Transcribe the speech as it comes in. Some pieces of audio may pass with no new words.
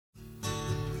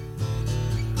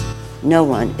No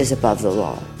one is above the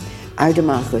law. Our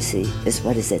democracy is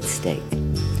what is at stake.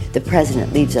 The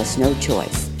president leaves us no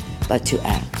choice but to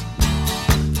act.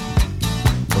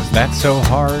 Was that so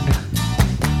hard?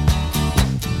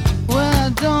 Well, I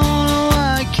don't know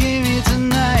why I came here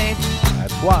tonight.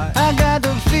 That's why. I got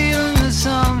the feeling that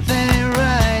something ain't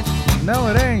right. No,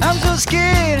 it ain't. I'm so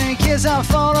scared in case I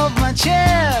fall off my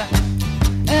chair.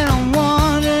 And I'm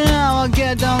wondering how I'll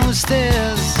get down the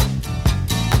stairs.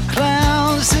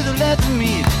 Clowns to the left of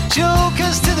me,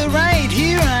 jokers to the right.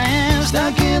 Here I am,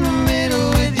 stuck in the middle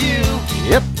with you.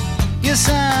 Yep. Yes,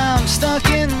 I'm stuck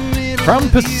in the middle. From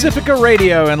with Pacifica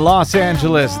Radio in Los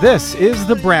Angeles, this is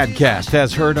the BradCast,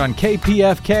 as heard on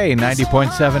KPFK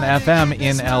 90.7 FM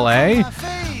in LA.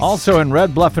 Also in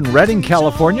Red Bluff and Redding,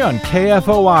 California on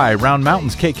KFOI, Round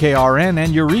Mountains KKRN,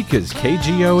 and Eureka's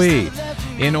KGOE.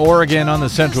 In Oregon on the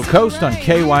Central Coast on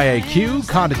KYAQ,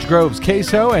 Cottage Grove's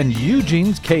KSO, and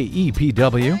Eugene's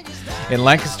KEPW. In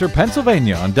Lancaster,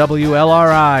 Pennsylvania on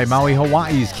WLRI, Maui,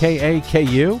 Hawaii's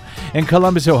KAKU. In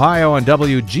Columbus, Ohio on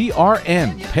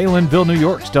WGRN, Palinville, New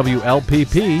York's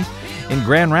WLPP. In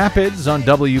Grand Rapids on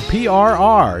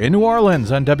WPRR. In New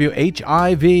Orleans on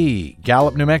WHIV.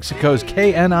 Gallup, New Mexico's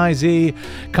KNIZ.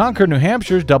 Concord, New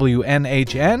Hampshire's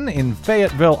WNHN. In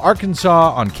Fayetteville,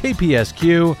 Arkansas on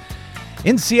KPSQ.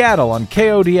 In Seattle on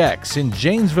KODX, in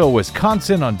Janesville,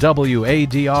 Wisconsin on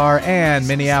WADR, and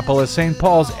Minneapolis, St.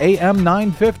 Paul's AM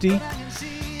 950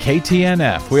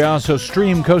 KTNF. We also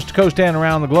stream coast to coast and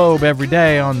around the globe every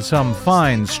day on some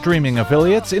fine streaming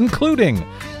affiliates, including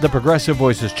the Progressive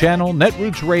Voices channel,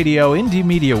 Netroots Radio, Indie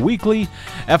Media Weekly,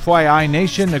 FYI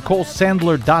Nation,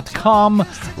 NicoleSandler.com,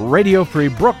 Radio Free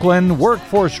Brooklyn,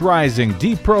 Workforce Rising,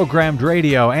 Deprogrammed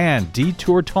Radio, and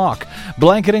Detour Talk.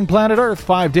 Blanketing planet Earth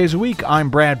 5 days a week, I'm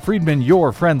Brad Friedman,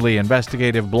 your friendly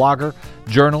investigative blogger,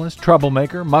 journalist,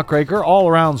 troublemaker, muckraker,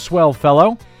 all-around swell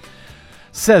fellow.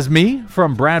 Says me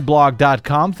from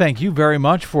BradBlog.com. Thank you very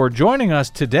much for joining us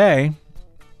today.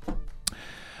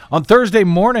 On Thursday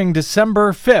morning,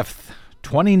 December 5th,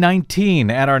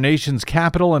 2019, at our nation's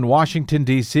capital in Washington,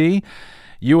 D.C.,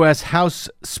 U.S. House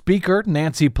Speaker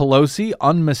Nancy Pelosi,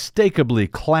 unmistakably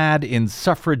clad in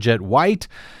suffragette white,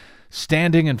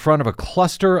 standing in front of a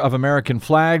cluster of American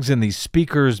flags in the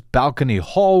Speaker's balcony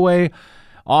hallway,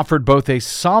 offered both a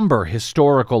somber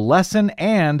historical lesson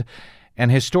and an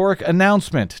historic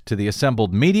announcement to the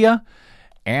assembled media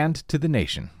and to the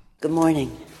nation. Good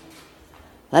morning.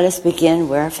 Let us begin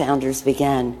where our founders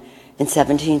began in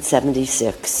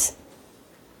 1776,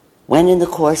 when in the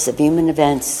course of human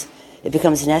events it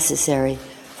becomes necessary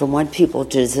for one people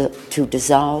to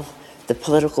dissolve the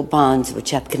political bonds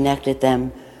which have connected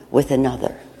them with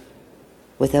another.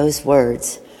 With those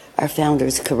words, our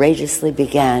founders courageously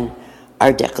began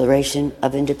our Declaration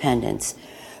of Independence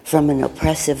from an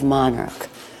oppressive monarch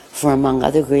for, among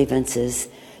other grievances,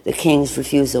 the king's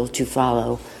refusal to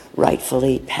follow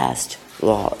rightfully passed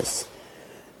laws.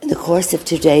 In the course of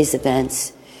today's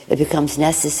events, it becomes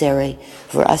necessary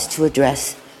for us to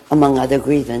address, among other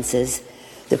grievances,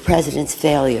 the president's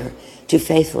failure to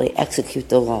faithfully execute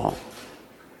the law.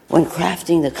 When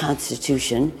crafting the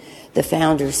Constitution, the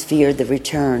founders feared the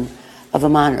return of a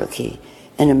monarchy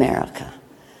in America.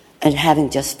 And having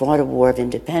just fought a war of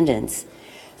independence,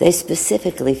 they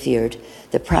specifically feared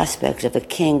the prospect of a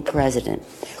king president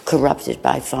corrupted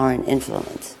by foreign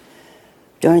influence.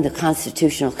 During the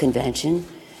Constitutional Convention,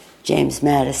 James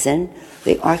Madison,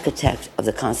 the architect of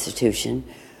the Constitution,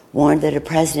 warned that a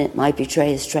president might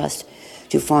betray his trust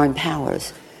to foreign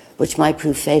powers, which might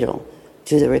prove fatal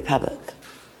to the Republic.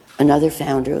 Another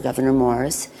founder, Governor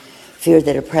Morris, feared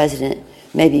that a president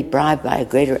may be bribed by a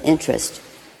greater interest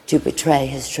to betray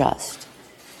his trust.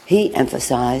 He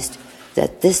emphasized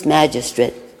that this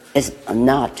magistrate is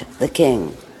not the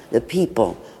king. The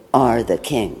people are the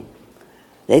king.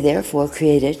 They therefore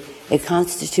created a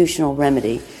constitutional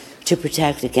remedy to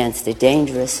protect against a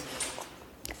dangerous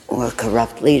or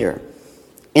corrupt leader: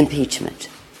 impeachment.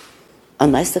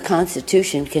 Unless the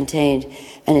Constitution contained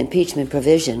an impeachment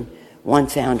provision, one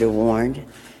founder warned,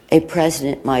 a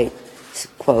president might,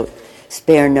 quote,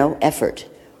 spare no effort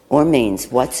or means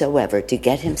whatsoever to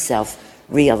get himself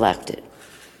reelected.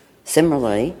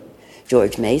 Similarly,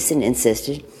 George Mason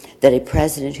insisted that a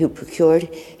president who procured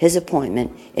his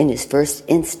appointment in his first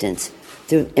instance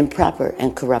through improper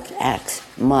and corrupt acts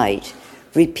might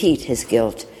repeat his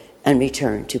guilt and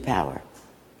return to power.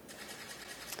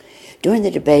 During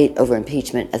the debate over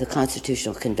impeachment at the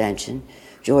Constitutional Convention,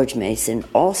 George Mason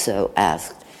also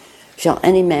asked, "Shall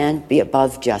any man be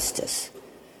above justice?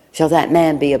 Shall that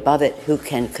man be above it who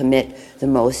can commit the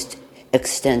most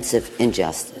extensive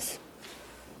injustice?"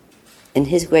 In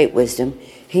his great wisdom,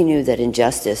 he knew that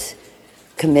injustice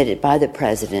committed by the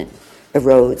president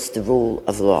erodes the rule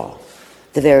of law,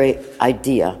 the very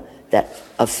idea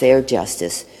of fair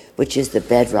justice, which is the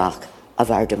bedrock of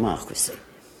our democracy.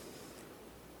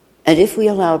 And if we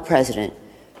allow a president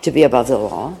to be above the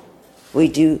law, we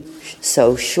do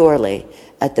so surely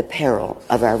at the peril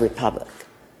of our republic.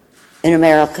 In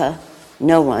America,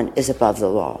 no one is above the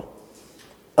law.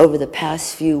 Over the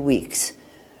past few weeks,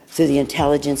 through the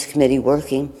Intelligence Committee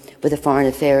working with the Foreign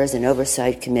Affairs and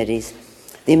Oversight Committees,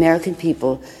 the American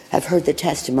people have heard the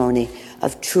testimony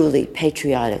of truly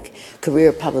patriotic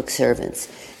career public servants,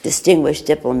 distinguished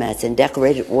diplomats, and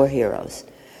decorated war heroes,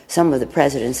 some of the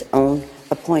president's own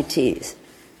appointees.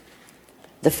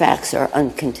 The facts are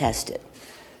uncontested.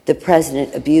 The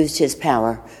president abused his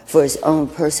power for his own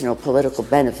personal political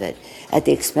benefit at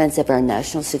the expense of our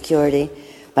national security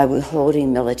by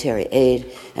withholding military aid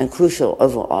and crucial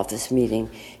Oval Office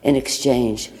meeting in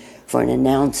exchange for an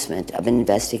announcement of an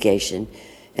investigation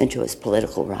into his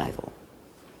political rival.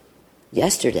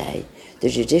 Yesterday, at the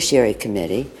Judiciary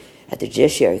Committee,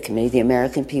 the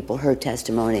American people heard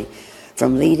testimony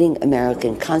from leading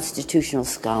American constitutional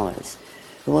scholars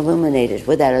who illuminated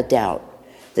without a doubt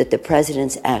that the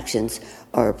president's actions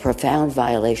are a profound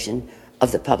violation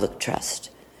of the public trust.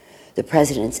 The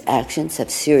president's actions have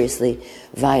seriously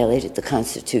violated the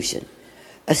Constitution,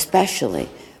 especially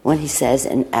when he says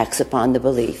and acts upon the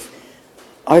belief.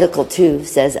 Article 2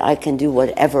 says I can do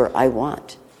whatever I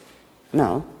want.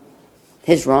 No,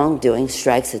 his wrongdoing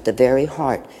strikes at the very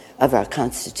heart of our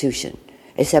Constitution,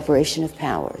 a separation of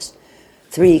powers,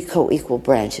 3 co-equal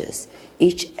branches,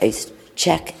 each a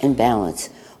check and balance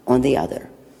on the other.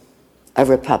 A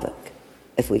republic,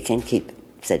 if we can keep it,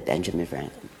 said Benjamin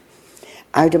Franklin.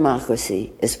 Our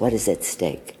democracy is what is at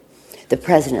stake. The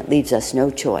president leaves us no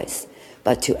choice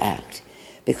but to act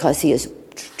because he is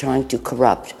trying to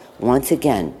corrupt, once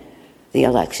again, the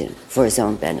election for his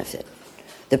own benefit.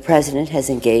 The president has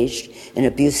engaged in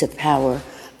abuse of power,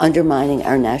 undermining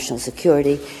our national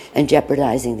security and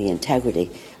jeopardizing the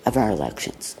integrity of our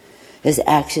elections. His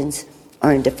actions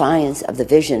are in defiance of the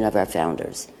vision of our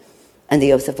founders and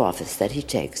the oath of office that he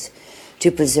takes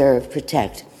to preserve,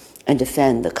 protect, and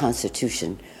defend the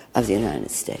Constitution of the United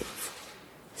States.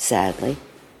 Sadly,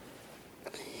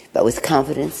 but with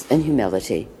confidence and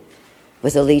humility,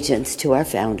 with allegiance to our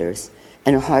founders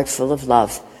and a heart full of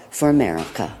love for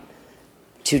America,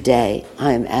 today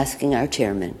I am asking our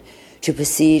chairman to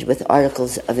proceed with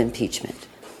articles of impeachment.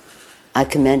 I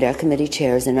commend our committee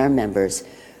chairs and our members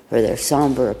for their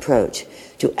somber approach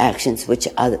to actions which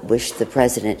the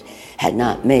president had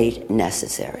not made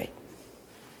necessary.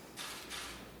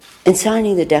 In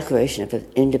signing the Declaration of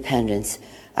Independence,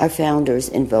 our founders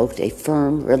invoked a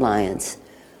firm reliance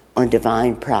on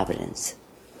divine providence.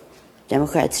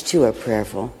 Democrats, too, are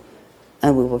prayerful,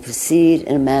 and we will proceed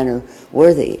in a manner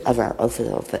worthy of our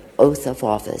oath of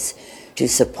office to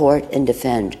support and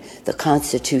defend the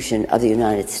Constitution of the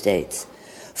United States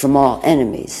from all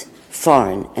enemies,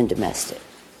 foreign and domestic.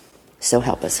 So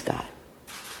help us God.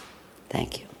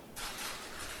 Thank you.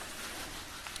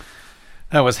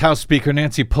 That was House Speaker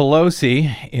Nancy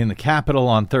Pelosi in the Capitol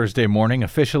on Thursday morning,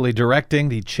 officially directing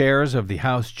the chairs of the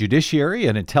House Judiciary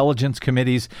and Intelligence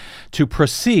Committees to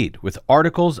proceed with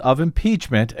articles of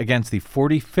impeachment against the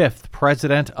 45th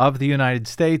President of the United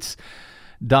States,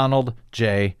 Donald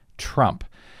J. Trump.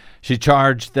 She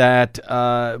charged that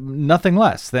nothing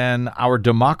less than our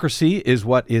democracy is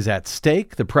what is at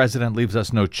stake. The president leaves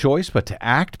us no choice but to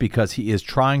act because he is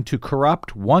trying to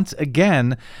corrupt once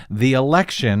again the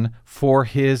election for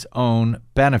his own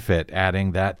benefit,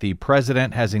 adding that the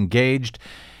president has engaged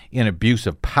in abuse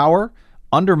of power,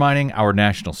 undermining our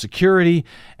national security,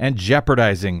 and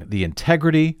jeopardizing the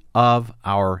integrity of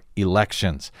our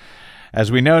elections.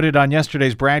 As we noted on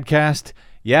yesterday's BradCast,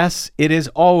 yes, it is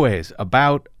always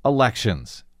about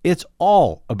elections. It's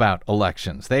all about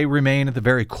elections. They remain at the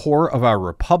very core of our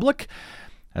republic,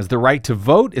 as the right to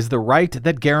vote is the right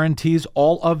that guarantees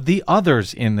all of the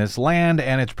others in this land,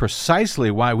 and it's precisely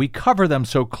why we cover them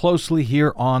so closely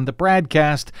here on the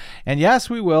BradCast. And yes,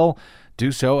 we will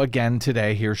do so again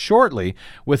today here shortly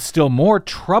with still more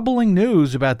troubling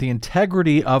news about the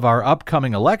integrity of our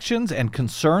upcoming elections and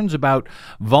concerns about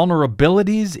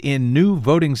vulnerabilities in new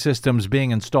voting systems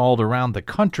being installed around the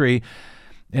country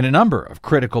in a number of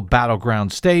critical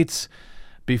battleground states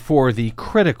before the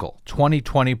critical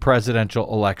 2020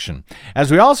 presidential election.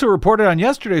 As we also reported on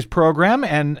yesterday's program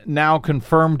and now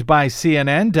confirmed by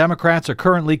CNN, Democrats are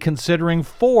currently considering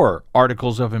 4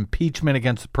 articles of impeachment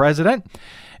against the president,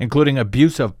 including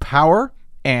abuse of power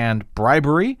and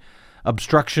bribery,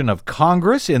 obstruction of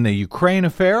Congress in the Ukraine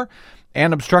affair,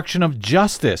 and obstruction of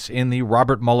justice in the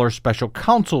Robert Mueller special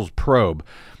counsel's probe.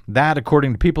 That,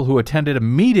 according to people who attended a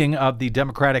meeting of the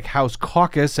Democratic House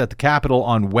caucus at the Capitol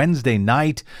on Wednesday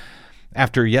night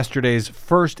after yesterday's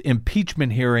first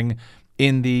impeachment hearing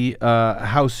in the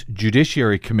House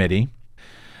Judiciary Committee.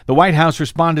 The White House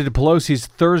responded to Pelosi's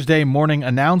Thursday morning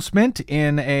announcement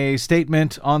in a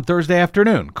statement on Thursday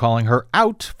afternoon, calling her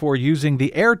out for using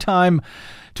the airtime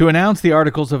to announce the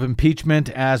articles of impeachment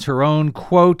as her own,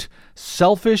 quote,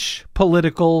 selfish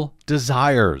political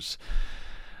desires,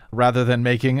 rather than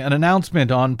making an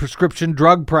announcement on prescription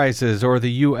drug prices or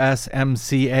the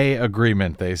USMCA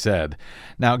agreement, they said.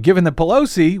 Now, given that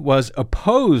Pelosi was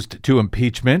opposed to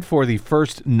impeachment for the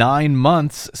first 9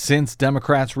 months since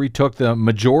Democrats retook the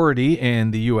majority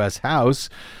in the U.S. House,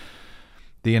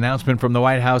 the announcement from the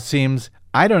White House seems,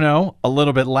 I don't know, a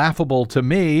little bit laughable to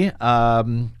me.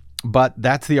 But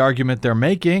that's the argument they're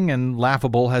making, and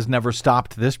laughable has never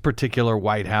stopped this particular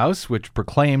White House, which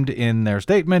proclaimed in their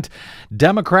statement,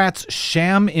 Democrats'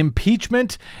 sham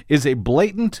impeachment is a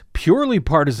blatant, purely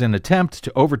partisan attempt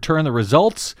to overturn the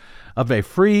results of a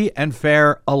free and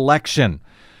fair election.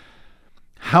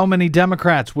 How many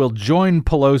Democrats will join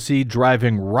Pelosi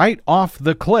driving right off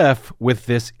the cliff with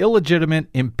this illegitimate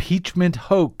impeachment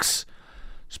hoax?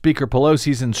 Speaker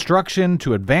Pelosi's instruction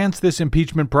to advance this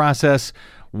impeachment process,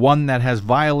 one that has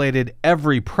violated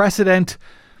every precedent,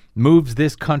 moves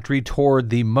this country toward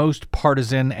the most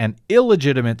partisan and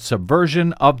illegitimate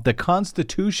subversion of the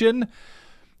Constitution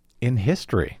in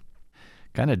history.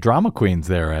 Kind of drama queens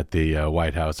there at the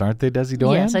White House, aren't they, Desi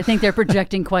Doyen? Yes, I think they're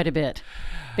projecting quite a bit.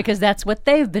 Because that's what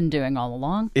they've been doing all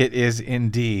along. It is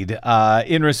indeed.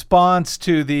 In response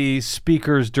to the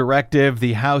Speaker's directive,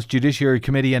 the House Judiciary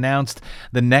Committee announced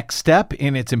the next step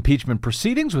in its impeachment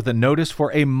proceedings with a notice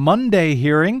for a Monday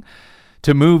hearing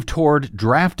to move toward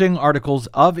drafting articles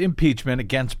of impeachment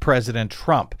against President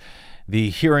Trump. The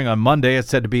hearing on Monday is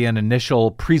said to be an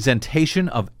initial presentation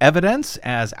of evidence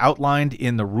as outlined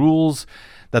in the rules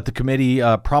that the committee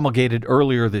promulgated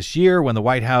earlier this year when the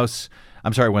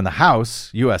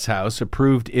U.S. House,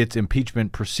 approved its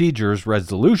impeachment procedures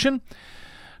resolution.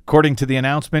 According to the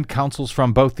announcement, counsels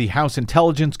from both the House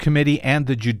Intelligence Committee and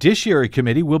the Judiciary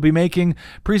Committee will be making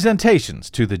presentations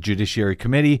to the Judiciary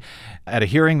Committee at a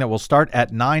hearing that will start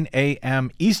at 9 a.m.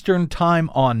 Eastern Time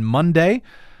on Monday.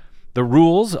 The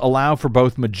rules allow for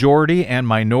both majority and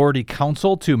minority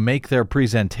counsel to make their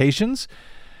presentations.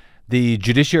 The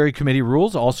Judiciary Committee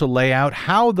rules also lay out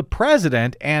how the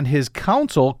president and his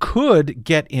counsel could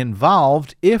get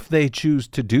involved if they choose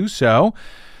to do so,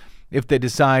 if they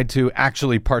decide to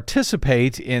actually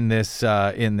participate in this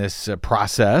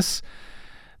process.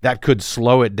 That could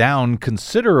slow it down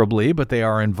considerably, but they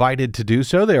are invited to do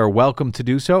so. They are welcome to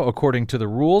do so according to the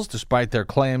rules, despite their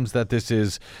claims that this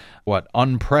is,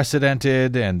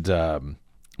 unprecedented and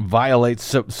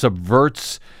violates,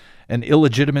 subverts an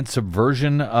illegitimate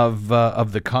subversion of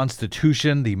the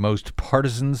Constitution, the most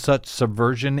partisan such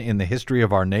subversion in the history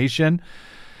of our nation.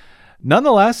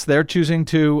 Nonetheless, they're choosing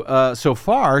to, so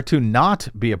far, to not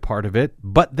be a part of it,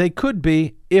 but they could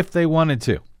be if they wanted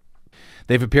to.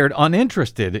 They've appeared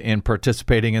uninterested in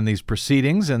participating in these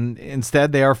proceedings, and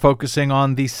instead they are focusing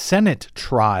on the Senate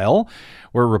trial,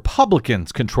 where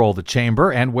Republicans control the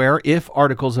chamber and where, if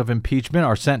articles of impeachment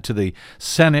are sent to the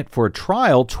Senate for a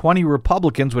trial, 20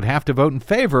 Republicans would have to vote in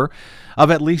favor of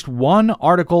at least one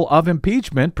article of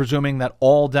impeachment, presuming that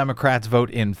all Democrats vote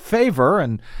in favor.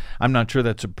 And I'm not sure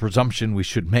that's a presumption we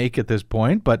should make at this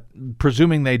point, but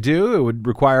presuming they do, it would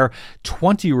require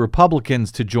 20 Republicans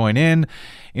to join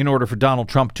in order for Donald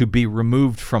Trump to be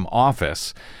removed from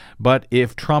office. But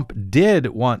if Trump did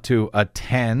want to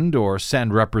attend or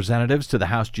send representatives to the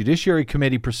House Judiciary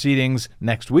Committee proceedings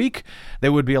next week, they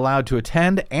would be allowed to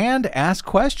attend and ask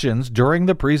questions during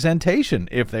the presentation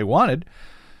if they wanted.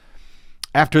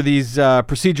 After these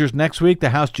procedures next week, the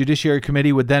House Judiciary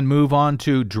Committee would then move on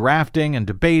to drafting and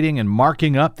debating and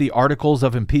marking up the articles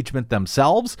of impeachment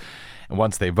themselves. And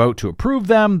once they vote to approve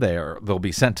them, they'll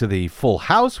be sent to the full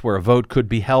House, where a vote could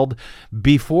be held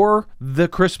before the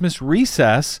Christmas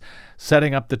recess,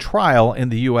 setting up the trial in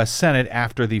the U.S. Senate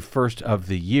after the first of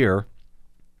the year.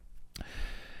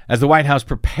 As the White House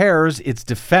prepares its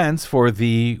defense for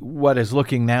what is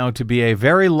looking now to be a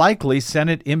very likely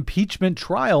Senate impeachment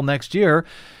trial next year,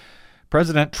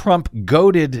 President Trump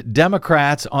goaded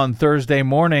Democrats on Thursday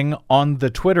morning on the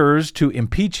Twitters to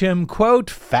impeach him, quote,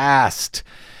 fast.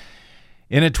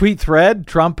 In a tweet thread,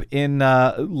 Trump, in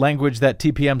language that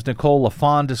TPM's Nicole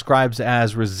LaFon describes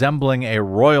as resembling a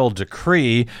royal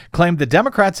decree, claimed the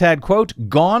Democrats had, quote,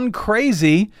 gone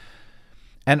crazy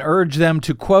and urged them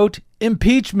to, quote,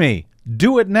 impeach me.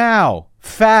 Do it now.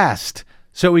 fast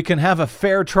so we can have a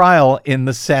fair trial in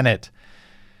the Senate.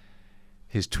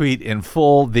 His tweet in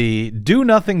full: the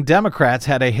do-nothing Democrats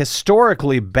had a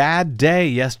historically bad day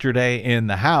yesterday in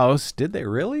the House. Did they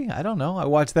really? I don't know. I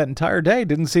watched that entire day.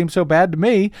 Didn't seem so bad to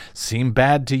me. Seemed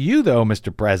bad to you, though,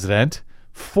 Mr. President.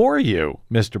 For you,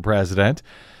 Mr. President.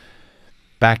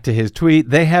 Back to his tweet: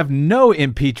 they have no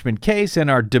impeachment case and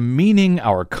are demeaning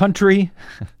our country.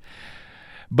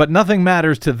 But nothing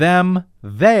matters to them.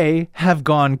 They have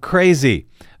gone crazy.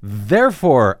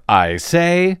 Therefore, I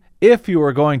say, if you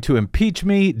are going to impeach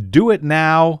me, do it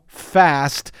now,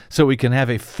 fast, so we can have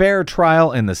a fair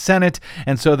trial in the Senate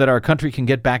and so that our country can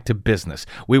get back to business.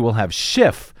 We will have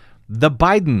Schiff, the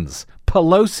Bidens,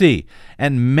 Pelosi,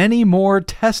 and many more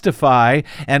testify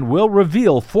and will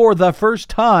reveal for the first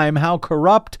time how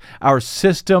corrupt our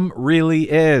system really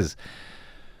is.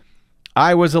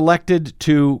 I was elected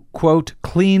to, quote,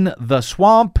 clean the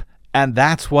swamp, and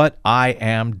that's what I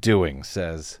am doing,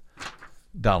 says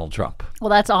Donald Trump. Well,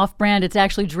 that's off-brand. It's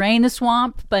actually drain the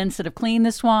swamp, but instead of clean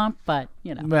the swamp. But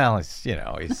well,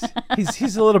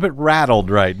 he's a little bit rattled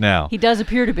right now. He does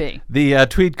appear to be. The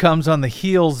tweet comes on the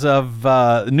heels of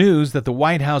news that the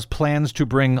White House plans to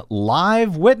bring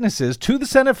live witnesses to the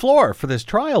Senate floor for this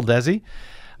trial, Desi.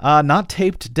 Not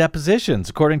taped depositions.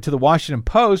 According to the Washington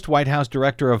Post, White House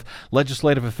Director of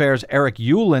Legislative Affairs Eric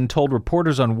Ueland told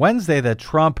reporters on Wednesday that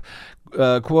Trump,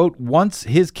 quote, wants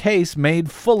his case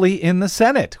made fully in the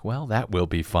Senate. Well, that will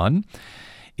be fun.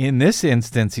 In this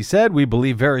instance, he said, we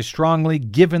believe very strongly,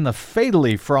 given the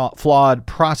fatally flawed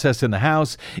process in the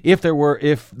House, if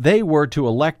they were to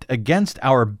elect against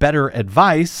our better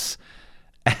advice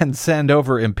and send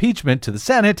over impeachment to the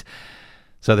Senate.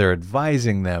 So they're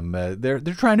advising them. They're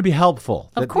trying to be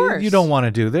helpful. Of course. You don't want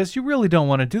to do this. You really don't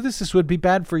want to do this. This would be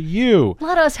bad for you.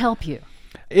 Let us help you.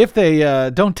 If they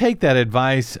don't take that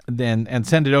advice then and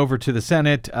send it over to the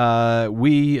Senate,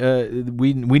 we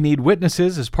need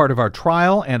witnesses as part of our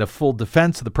trial and a full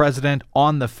defense of the president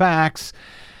on the facts.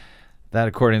 That,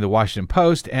 according to the Washington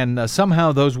Post. And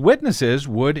somehow those witnesses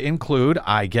would include,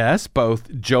 I guess,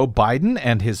 both Joe Biden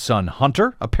and his son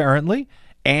Hunter, apparently.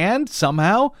 And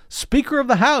somehow Speaker of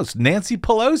the House, Nancy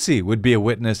Pelosi, would be a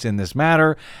witness in this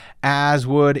matter, as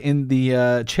would in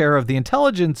the chair of the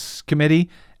Intelligence Committee,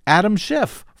 Adam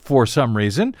Schiff, for some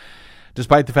reason,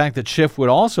 despite the fact that Schiff would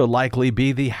also likely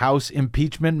be the House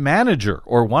impeachment manager,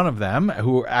 or one of them,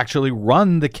 who actually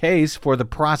run the case for the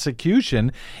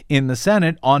prosecution in the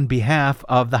Senate on behalf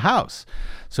of the House.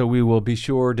 So we will be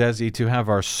sure, Desi, to have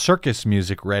our circus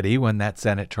music ready when that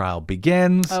Senate trial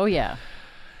begins. Oh, yeah.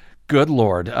 Good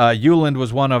Lord. Ueland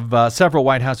was one of several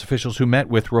White House officials who met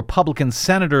with Republican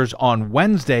senators on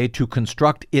Wednesday to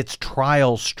construct its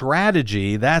trial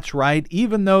strategy. That's right.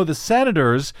 Even though the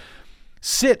senators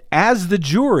sit as the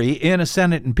jury in a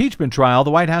Senate impeachment trial,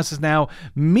 the White House is now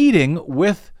meeting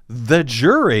with the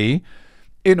jury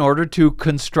in order to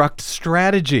construct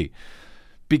strategy,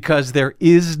 because there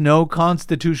is no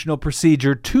constitutional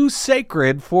procedure too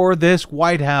sacred for this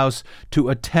White House to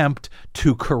attempt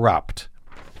to corrupt.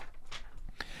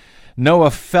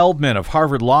 Noah Feldman of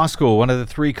Harvard Law School, one of the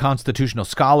three constitutional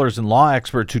scholars and law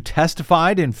experts who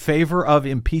testified in favor of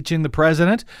impeaching the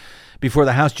president before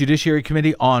the House Judiciary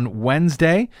Committee on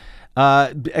Wednesday,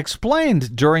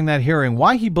 explained during that hearing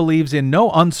why he believes in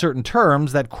no uncertain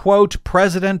terms that, quote,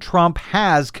 President Trump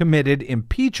has committed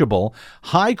impeachable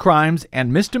high crimes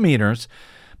and misdemeanors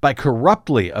by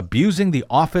corruptly abusing the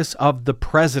office of the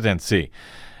presidency.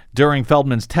 During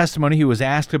Feldman's testimony, he was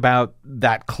asked about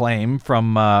that claim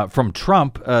from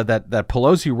Trump that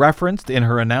Pelosi referenced in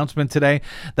her announcement today,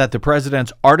 that the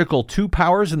president's Article 2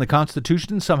 powers in the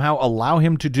Constitution somehow allow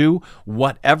him to do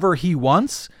whatever he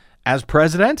wants as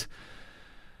president.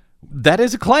 That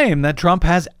is a claim that Trump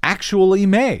has actually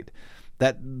made,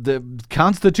 that the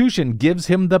Constitution gives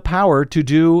him the power to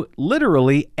do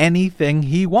literally anything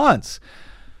he wants.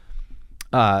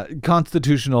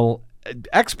 Constitutional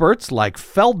experts like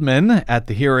Feldman at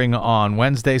the hearing on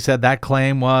Wednesday said that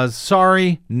claim was,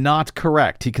 not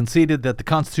correct. He conceded that the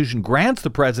Constitution grants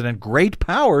the president great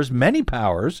powers, many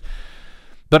powers,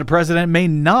 but a president may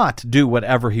not do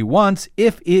whatever he wants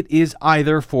if it is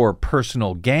either for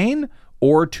personal gain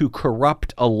or to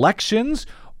corrupt elections,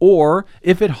 or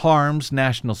if it harms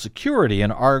national security.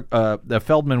 And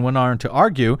Feldman went on to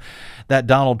argue that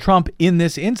Donald Trump, in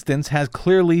this instance, has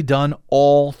clearly done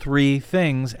all three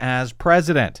things as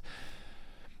president.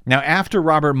 Now, after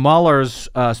Robert Mueller's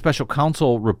special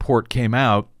counsel report came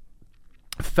out,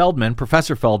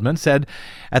 Professor Feldman, said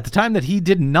at the time that he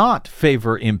did not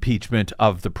favor impeachment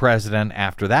of the president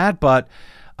after that, but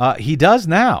he does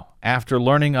now. after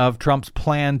learning of Trump's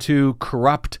plan to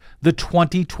corrupt the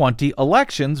 2020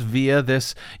 elections via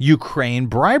this Ukraine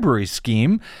bribery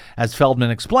scheme, as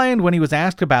Feldman explained when he was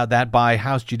asked about that by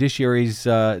House Judiciary's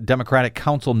Democratic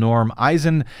counsel Norm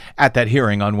Eisen at that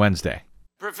hearing on Wednesday.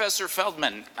 Professor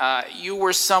Feldman, you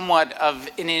were somewhat of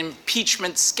an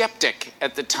impeachment skeptic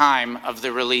at the time of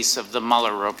the release of the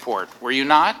Mueller report, were you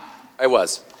not? I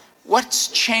was. What's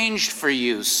changed for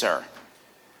you, sir?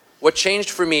 What changed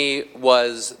for me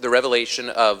was the revelation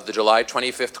of the July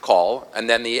 25th call and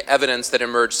then the evidence that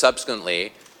emerged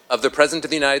subsequently of the President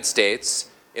of the United States,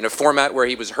 in a format where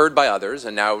he was heard by others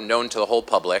and now known to the whole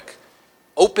public,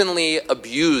 openly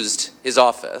abused his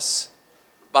office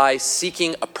by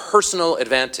seeking a personal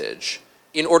advantage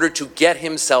in order to get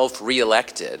himself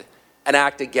reelected and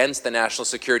act against the national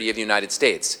security of the United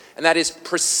States. And that is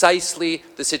precisely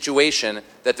the situation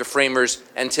that the framers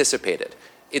anticipated.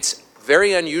 It's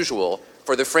very unusual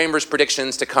for the framers'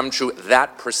 predictions to come true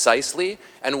that precisely,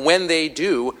 and when they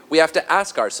do, we have to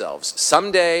ask ourselves,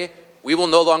 someday we will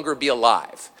no longer be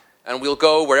alive, and we'll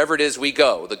go wherever it is we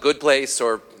go, the good place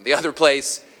or the other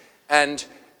place, and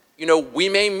we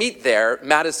may meet there,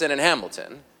 Madison and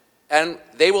Hamilton, and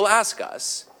they will ask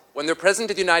us, when the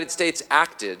President of the United States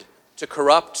acted to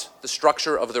corrupt the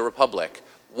structure of the Republic,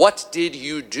 what did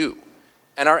you do?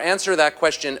 And our answer to that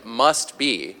question must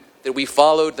be that we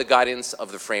followed the guidance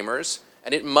of the framers,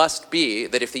 and it must be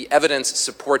that if the evidence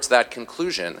supports that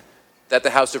conclusion, that the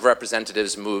House of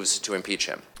Representatives moves to impeach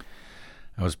him.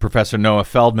 That was Professor Noah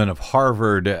Feldman of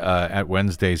Harvard at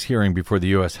Wednesday's hearing before the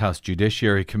U.S. House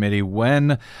Judiciary Committee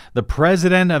when the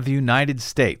President of the United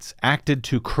States acted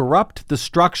to corrupt the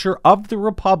structure of the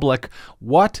Republic.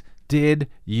 What did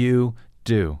you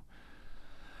do?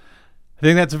 I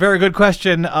think that's a very good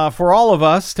question for all of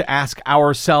us to ask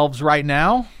ourselves right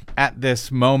now at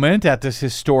this moment, at this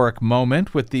historic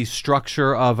moment, with the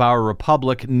structure of our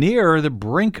republic near the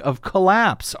brink of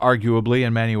collapse, arguably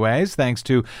in many ways, thanks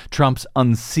to Trump's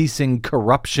unceasing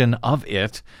corruption of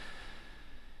it.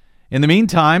 In the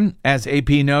meantime, as AP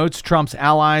notes, Trump's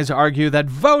allies argue that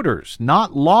voters,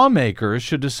 not lawmakers,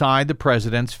 should decide the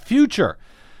president's future.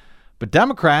 But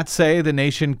Democrats say the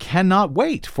nation cannot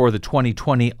wait for the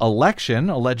 2020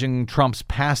 election, alleging Trump's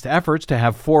past efforts to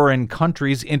have foreign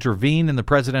countries intervene in the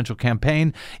presidential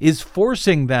campaign is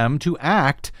forcing them to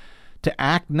act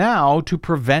now to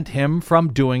prevent him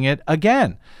from doing it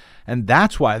again. And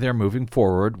that's why they're moving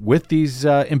forward with these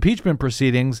impeachment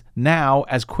proceedings now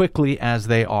as quickly as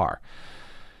they are.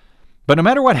 But no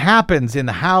matter what happens in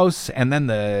the House and then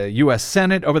the U.S.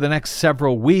 Senate over the next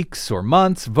several weeks or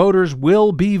months, voters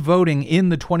will be voting in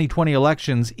the 2020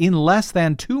 elections in less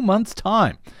than 2 months'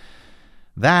 time.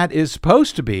 That is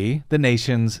supposed to be the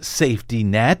nation's safety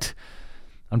net.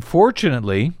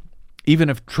 Unfortunately, even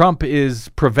if Trump is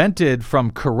prevented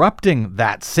from corrupting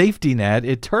that safety net,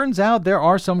 it turns out there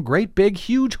are some great big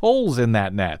huge holes in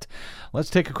that net. Let's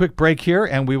take a quick break here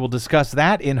and we will discuss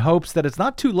that in hopes that it's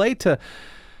not too late to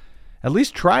at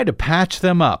least try to patch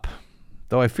them up,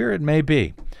 though I fear it may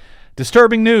be.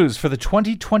 Disturbing news for the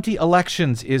 2020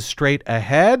 elections is straight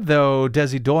ahead, though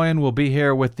Desi Doyen will be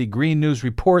here with the Green News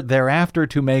Report thereafter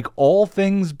to make all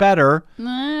things better.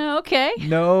 Okay.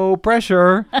 No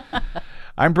pressure.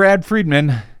 I'm Brad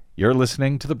Friedman. You're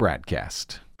listening to the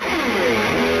BradCast.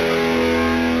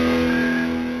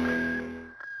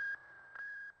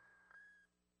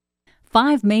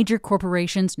 5 major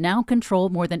corporations now control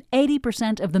more than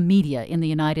 80% of the media in the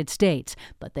United States,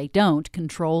 but they don't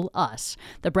control us.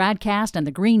 The BradCast and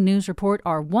the Green News Report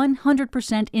are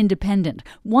 100% independent,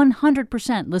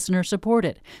 100%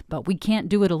 listener-supported. But we can't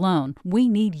do it alone. We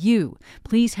need you.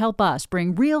 Please help us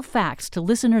bring real facts to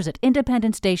listeners at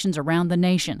independent stations around the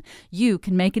nation. You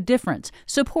can make a difference.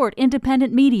 Support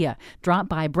independent media. Drop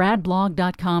by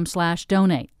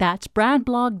bradblog.com/donate. That's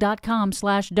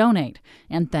bradblog.com/donate.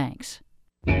 And thanks.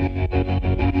 Ooh,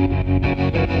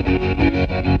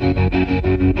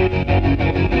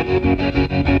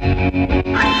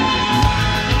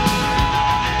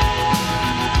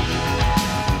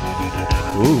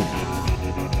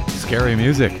 scary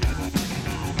music.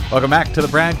 Welcome back to the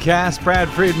BradCast. Brad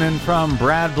Friedman from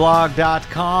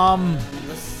bradblog.com.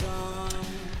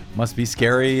 Must be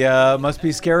scary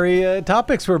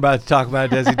topics we're about to talk about,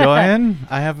 Desi Doyen.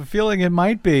 I have a feeling it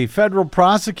might be. Federal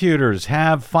prosecutors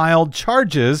have filed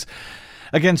charges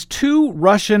against 2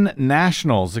 Russian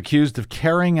nationals accused of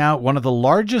carrying out one of the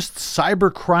largest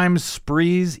cybercrime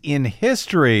sprees in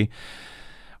history,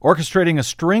 orchestrating a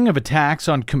string of attacks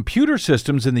on computer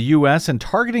systems in the U.S. and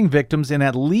targeting victims in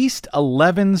at least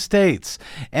 11 states.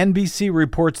 NBC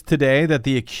reports today that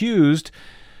the accused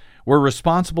were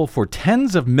responsible for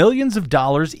tens of millions of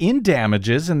dollars in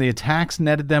damages, and the attacks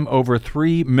netted them over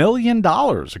 $3 million,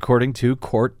 according to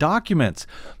court documents.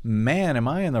 Man, am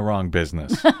I in the wrong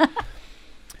business.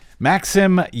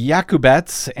 Maxim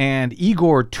Yakubets and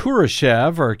Igor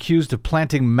Turashev are accused of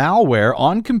planting malware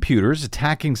on computers,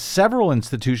 attacking several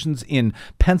institutions in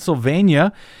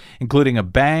Pennsylvania, including a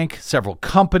bank, several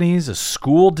companies, a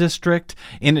school district,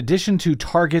 in addition to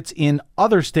targets in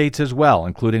other states as well,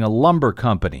 including a lumber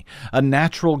company, a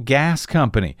natural gas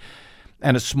company,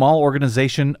 and a small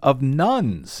organization of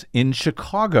nuns in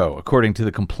Chicago, according to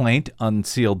the complaint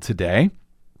unsealed today.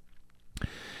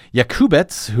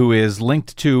 Yakubets, who is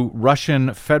linked to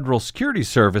Russian Federal Security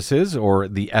Services, or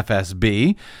the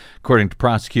FSB, according to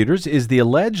prosecutors, is the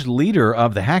alleged leader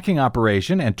of the hacking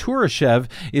operation, and Turashev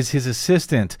is his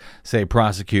assistant, say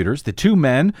prosecutors. The two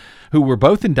men, who were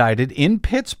both indicted in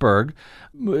Pittsburgh,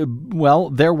 well,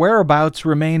 their whereabouts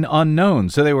remain unknown.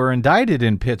 So they were indicted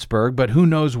in Pittsburgh, but who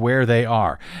knows where they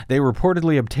are. They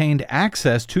reportedly obtained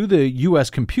access to the U.S.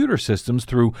 computer systems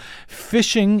through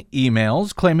phishing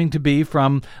emails claiming to be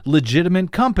from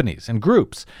legitimate companies and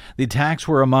groups. The attacks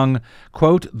were among,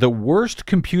 quote, the worst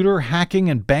computer hacking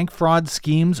and bank fraud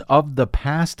schemes of the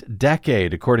past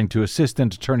decade, according to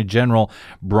Assistant Attorney General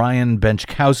Brian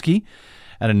Benchkowski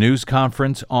at a news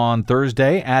conference on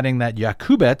Thursday, adding that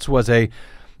Yakubets was a,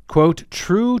 quote,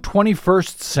 true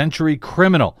 21st century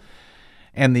criminal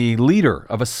and the leader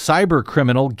of a cyber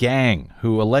criminal gang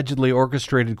who allegedly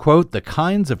orchestrated, quote, the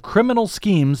kinds of criminal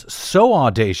schemes so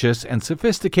audacious and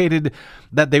sophisticated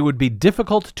that they would be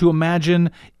difficult to imagine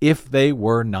if they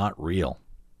were not real.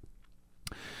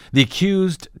 The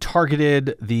accused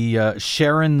targeted the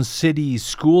Sharon City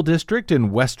School District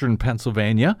in western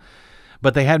Pennsylvania,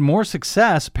 but they had more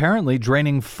success apparently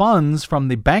draining funds from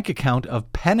the bank account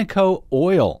of Penteco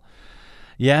Oil.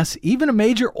 Yes, even a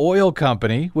major oil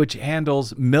company, which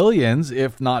handles millions,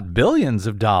 if not billions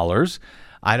of dollars.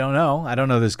 I don't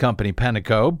know this company,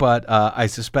 Penteco, but I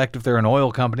suspect if they're an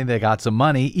oil company, they got some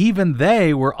money. Even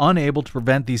they were unable to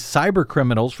prevent these cyber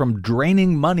criminals from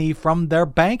draining money from their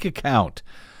bank account.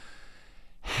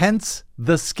 Hence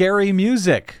the scary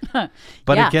music.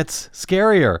 But It gets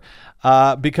scarier.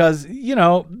 Because,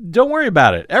 don't worry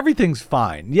about it. Everything's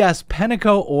fine. Yes,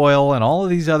 Penteco Oil and all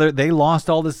of these they lost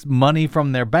all this money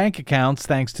from their bank accounts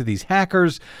thanks to these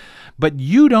hackers. But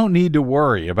you don't need to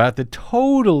worry about the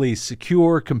totally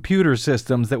secure computer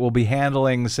systems that will be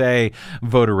handling, say,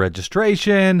 voter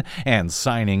registration and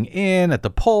signing in at the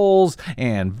polls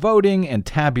and voting and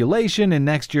tabulation in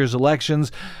next year's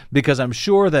elections, because I'm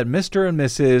sure that Mr. and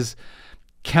Mrs.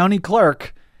 County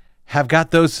Clerk have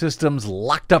got those systems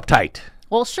locked up tight.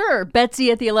 Well, sure. Betsy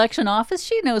at the election office,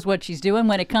 she knows what she's doing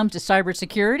when it comes to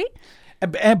cybersecurity.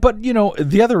 But,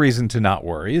 the other reason to not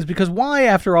worry is because why,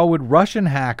 after all, would Russian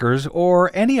hackers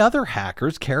or any other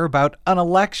hackers care about an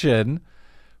election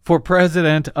for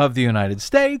President of the United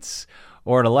States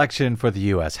or an election for the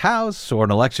U.S. House or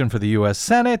an election for the U.S.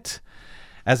 Senate?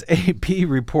 As AP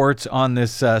reports on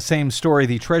this same story,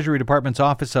 the Treasury Department's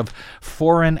Office of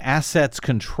Foreign Assets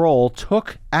Control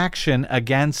took action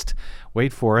against,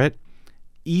 wait for it,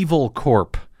 Evil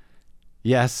Corp.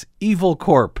 Yes, Evil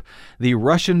Corp, the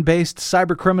Russian-based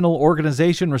cybercriminal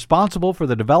organization responsible for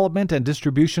the development and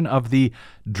distribution of the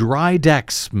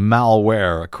Drydex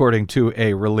malware, according to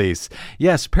a release.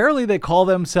 Yes, apparently they call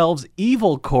themselves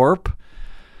Evil Corp,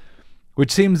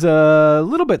 which seems a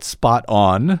little bit spot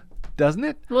on, doesn't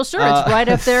it? Well, sure. It's right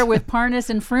up there with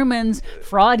Parnas and Fruman's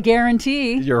fraud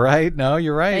guarantee. You're right. No,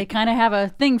 you're right. They kind of have a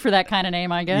thing for that kind of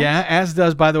name, I guess. Yeah, as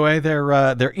does, by the way,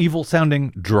 their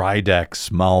evil-sounding Drydex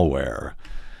malware.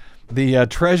 The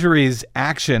Treasury's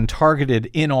action targeted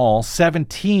in all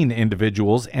 17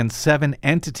 individuals and 7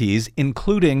 entities,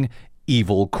 including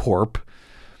Evil Corp.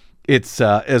 It's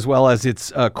as well as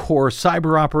its core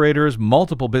cyber operators,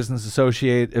 multiple businesses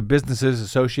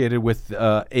associated with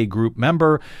a group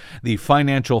member, the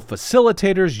financial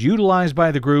facilitators utilized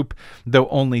by the group, though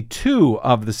only 2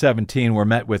 of the 17 were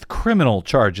met with criminal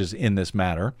charges in this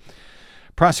matter.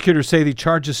 Prosecutors say the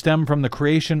charges stem from the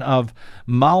creation of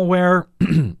malware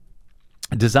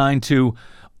designed to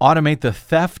automate the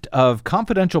theft of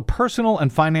confidential personal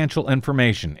and financial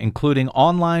information, including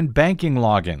online banking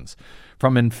logins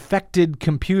from infected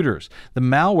computers. The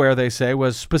malware, they say,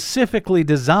 was specifically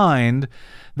designed,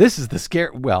 this is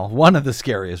one of the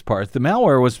scariest parts. The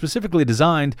malware was specifically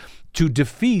designed to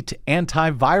defeat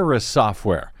antivirus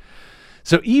software.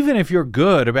 So even if you're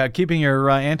good about keeping your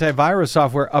antivirus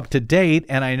software up to date,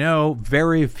 and I know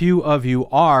very few of you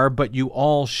are, but you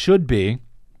all should be,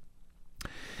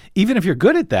 even if you're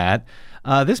good at that,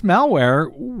 This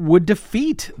malware would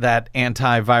defeat that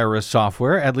antivirus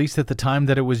software, at least at the time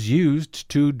that it was used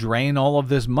to drain all of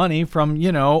this money from,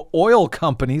 oil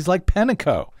companies like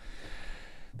Penteco.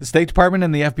 The State Department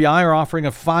and the FBI are offering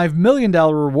a $5 million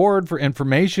reward for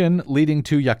information leading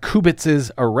to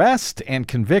Yakubitz's arrest and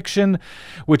conviction,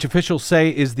 which officials say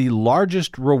is the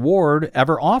largest reward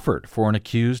ever offered for an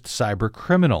accused cyber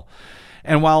criminal.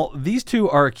 And while these two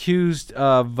are accused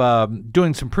of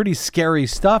doing some pretty scary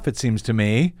stuff, it seems to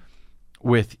me,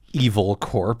 with Evil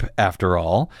Corp, after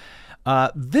all,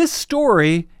 this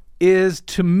story is,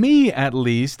 to me at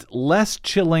least, less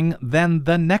chilling than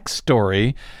the next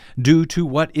story due to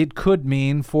what it could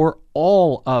mean for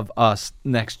all of us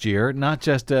next year, not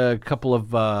just a couple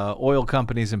of oil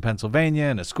companies in Pennsylvania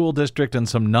and a school district and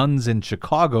some nuns in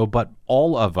Chicago, but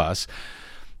all of us.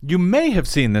 You may have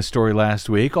seen this story last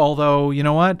week, although, you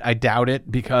know what? I doubt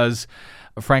it because,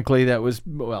 frankly, it was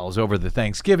over the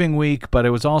Thanksgiving week, but it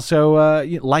was also,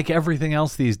 like everything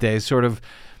else these days, sort of,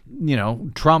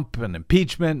 Trump and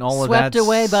impeachment and all of that. Swept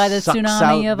away by the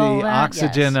tsunami of all that. The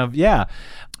oxygen of, yeah.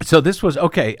 So this was,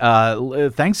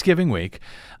 Thanksgiving week.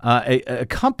 A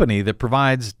company that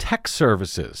provides tech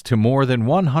services to more than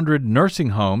 100 nursing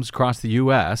homes across the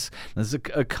U.S. This is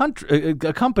a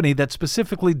company that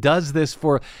specifically does this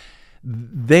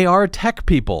they are tech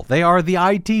people. They are the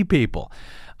IT people.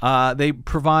 They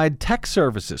provide tech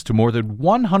services to more than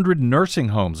 100 nursing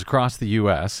homes across the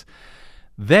U.S.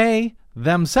 They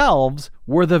themselves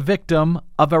were the victim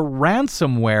of a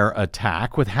ransomware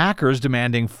attack, with hackers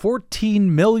demanding $14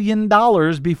 million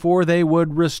before they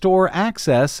would restore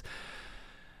access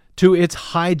to its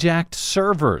hijacked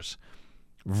servers.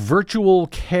 Virtual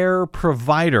Care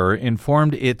Provider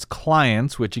informed its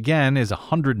clients, which again is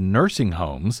 100 nursing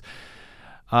homes.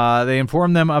 They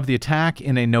informed them of the attack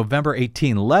in a November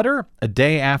 18 letter, a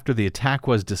day after the attack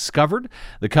was discovered.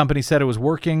 The company said it was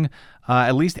working,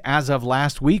 at least as of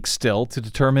last week still, to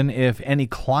determine if any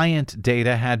client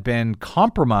data had been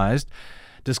compromised,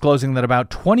 disclosing that about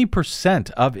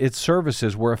 20% of its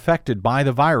services were affected by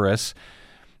the virus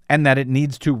and that it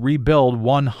needs to rebuild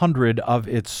 100 of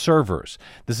its servers.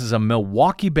 This is a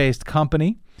Milwaukee-based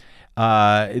company.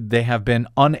 They have been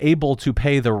unable to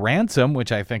pay the ransom,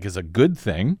 which I think is a good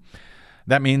thing.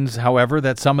 That means, however,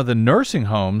 that some of the nursing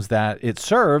homes that it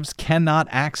serves cannot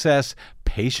access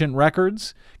patient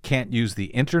records, can't use the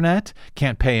internet,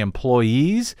 can't pay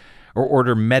employees, or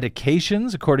order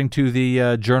medications, according to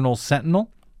the Journal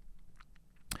Sentinel.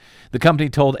 The company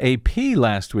told AP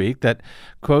last week that,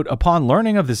 quote, upon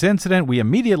learning of this incident, we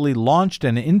immediately launched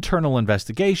an internal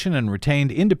investigation and retained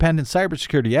independent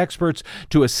cybersecurity experts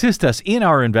to assist us in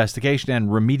our investigation and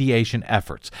remediation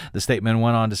efforts. The statement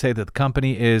went on to say that the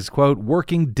company is, quote,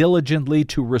 working diligently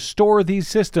to restore these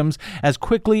systems as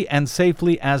quickly and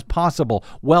safely as possible.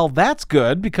 Well, that's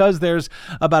good because there's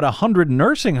about 100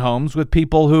 nursing homes with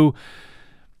people who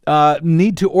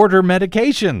need to order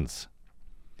medications.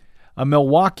 A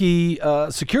Milwaukee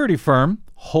security firm,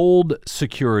 Hold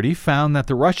Security, found that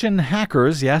the Russian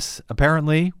hackers, yes,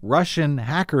 apparently Russian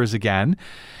hackers again,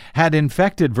 had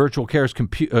infected Virtual Care's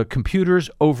computers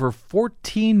over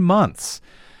 14 months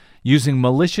using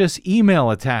malicious email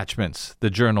attachments, the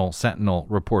Journal Sentinel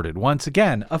reported. Once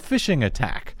again, a phishing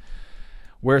attack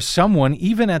where someone,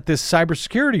 even at this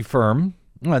cybersecurity firm,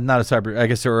 well, not a cyber, I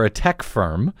guess they were a tech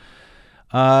firm,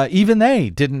 even they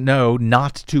didn't know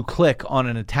not to click on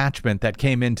an attachment that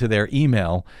came into their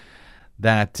email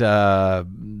that,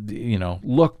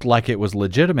 looked like it was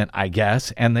legitimate, I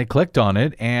guess, and they clicked on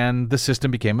it and the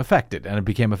system became affected, and it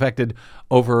became affected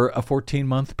over a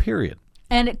 14-month period.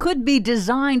 And it could be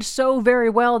designed so very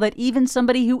well that even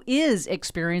somebody who is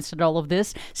experienced at all of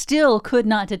this still could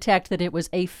not detect that it was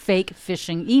a fake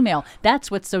phishing email. That's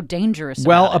what's so dangerous about it.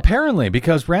 Well, apparently,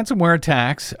 because ransomware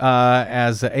attacks,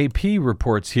 as AP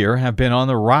reports here, have been on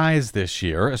the rise this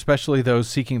year, especially those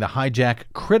seeking to hijack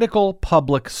critical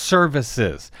public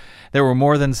services. There were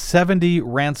more than 70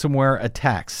 ransomware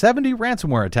attacks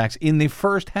in the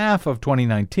first half of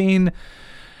 2019.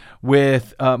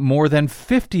 With more than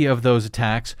 50 of those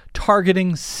attacks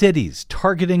targeting cities,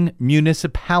 targeting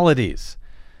municipalities.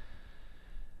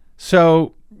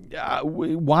 So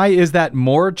why is that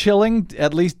more chilling,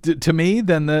 at least to me,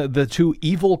 than the two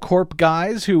Evil Corp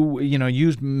guys who,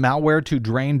 used malware to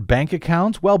drain bank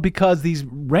accounts? Well, because these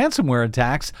ransomware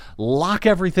attacks lock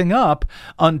everything up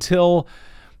until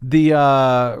the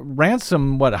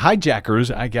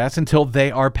hijackers, I guess, until they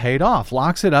are paid off,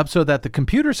 locks it up so that the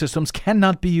computer systems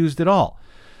cannot be used at all.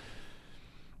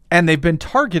 And they've been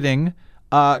targeting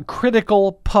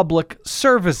critical public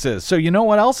services. So you know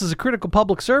what else is a critical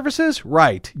public services?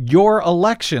 Right, your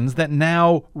elections that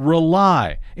now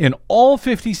rely in all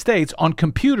 50 states on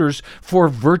computers for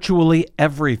virtually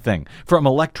everything, from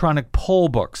electronic poll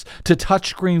books to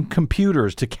touchscreen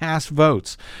computers to cast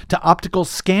votes, to optical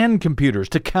scan computers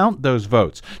to count those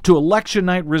votes, to election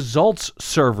night results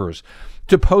servers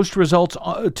to post results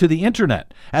to the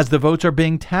internet as the votes are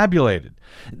being tabulated.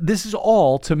 This is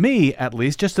all, to me at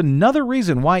least, just another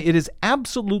reason why it is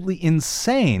absolutely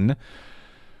insane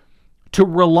to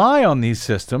rely on these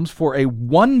systems for a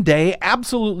one-day,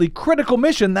 absolutely critical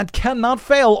mission that cannot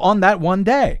fail on that one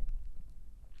day.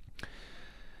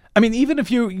 I mean, even if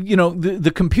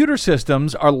the computer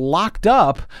systems are locked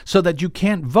up so that you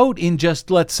can't vote in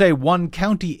just, let's say, one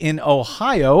county in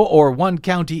Ohio or one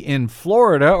county in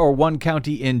Florida or one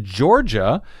county in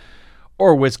Georgia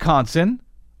or Wisconsin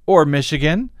or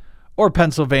Michigan or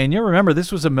Pennsylvania. Remember,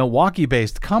 this was a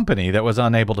Milwaukee-based company that was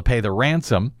unable to pay the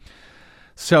ransom.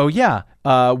 So, yeah,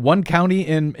 one county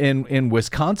in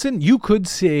Wisconsin, you could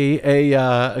see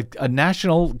a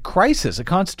national crisis, a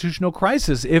constitutional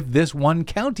crisis, if this one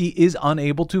county is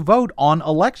unable to vote on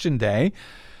election day.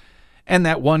 And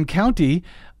that one county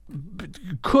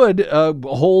could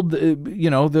hold,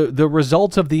 the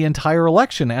results of the entire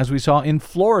election, as we saw in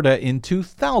Florida in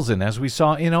 2000, as we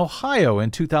saw in Ohio in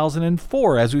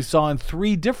 2004, as we saw in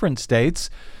 3 different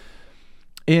states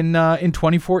in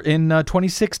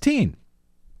 2016.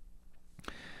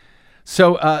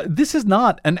 So this is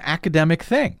not an academic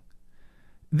thing.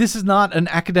 This is not an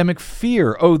academic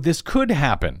fear. Oh, this could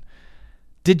happen.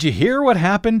 Did you hear what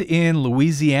happened in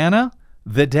Louisiana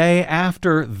the day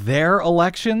after their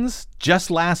elections just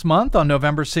last month on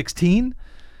November 16?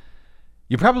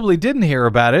 You probably didn't hear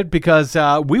about it because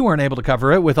we weren't able to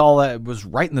cover it with all that. It was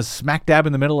right in the smack dab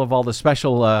in the middle of all the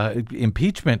special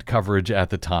impeachment coverage at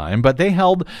the time. But they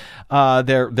held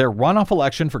their runoff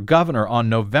election for governor on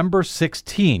November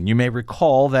 16. You may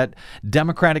recall that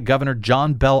Democratic Governor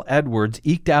John Bel Edwards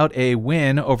eked out a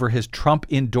win over his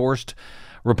Trump-endorsed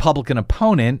Republican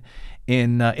opponent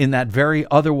in that very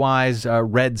otherwise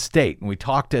red state. And we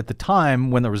talked at the time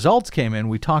when the results came in,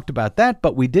 we talked about that,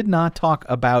 but we did not talk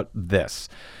about this.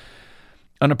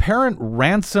 An apparent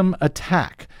ransom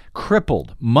attack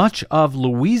crippled much of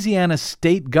Louisiana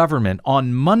state government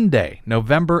on Monday,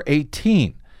 November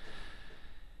 18.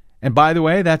 And by the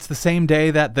way, that's the same day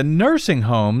that the nursing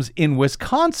homes in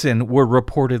Wisconsin were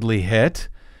reportedly hit.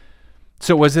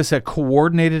 So was this a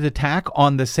coordinated attack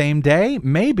on the same day?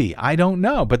 Maybe. I don't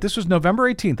know. But this was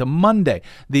November 18th, a Monday.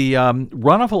 The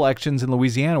runoff elections in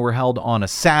Louisiana were held on a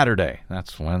Saturday.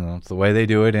 That's the way they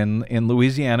do it in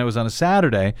Louisiana. It was on a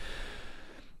Saturday.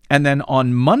 And then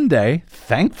on Monday,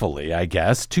 thankfully, I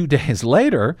guess, 2 days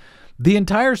later, the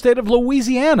entire state of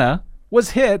Louisiana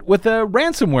was hit with a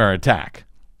ransomware attack.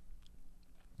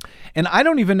 And I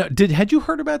don't even know. Had you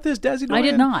heard about this, Desi? I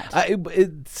did not.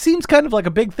 It seems kind of like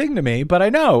a big thing to me, but I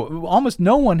know almost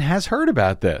no one has heard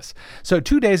about this. So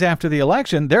 2 days after the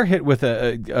election, they're hit with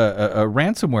a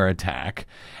ransomware attack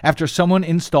after someone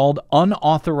installed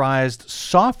unauthorized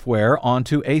software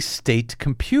onto a state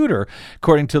computer,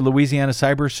 according to Louisiana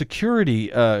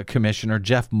Cybersecurity Commissioner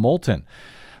Jeff Moulton.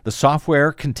 The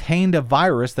software contained a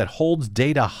virus that holds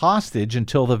data hostage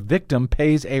until the victim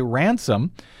pays a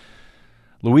ransom.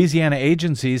 Louisiana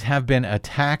agencies have been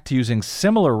attacked using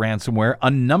similar ransomware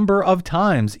a number of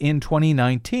times in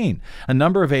 2019. A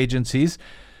number of agencies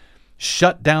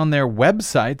shut down their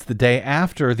websites the day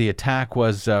after the attack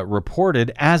was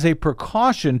reported as a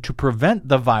precaution to prevent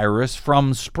the virus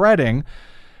from spreading,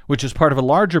 which is part of a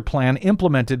larger plan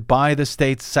implemented by the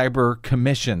state's cyber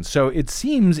commission. So it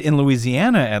seems in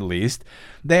Louisiana, at least,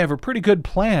 they have a pretty good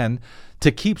plan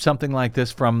to keep something like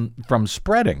this from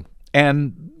spreading.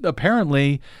 And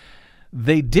apparently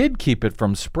they did keep it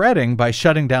from spreading by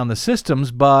shutting down the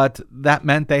systems, but that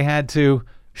meant they had to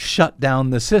shut down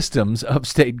the systems of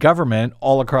state government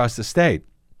all across the state.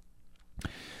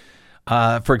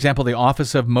 For example, the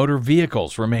Office of Motor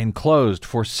Vehicles remained closed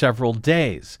for several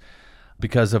days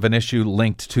because of an issue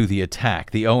linked to the attack.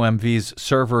 The OMV's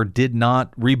server did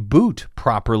not reboot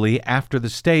properly after the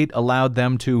state allowed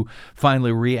them to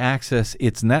finally re-access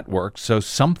its network, so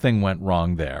something went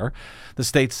wrong there. The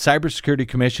state's Cybersecurity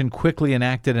Commission quickly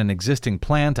enacted an existing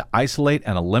plan to isolate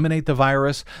and eliminate the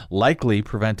virus, likely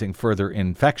preventing further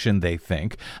infection, they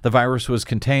think. The virus was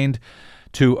contained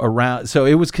to around, so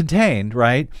it was contained,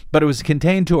 right? But it was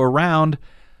contained to around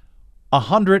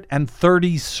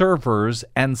 130 servers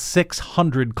and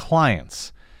 600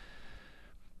 clients.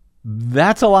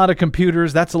 That's a lot of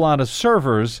computers. That's a lot of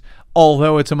servers.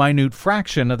 Although it's a minute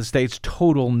fraction of the state's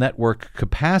total network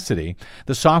capacity,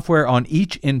 the software on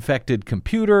each infected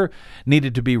computer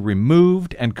needed to be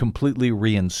removed and completely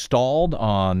reinstalled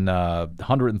on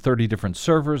 130 different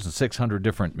servers and 600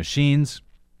 different machines.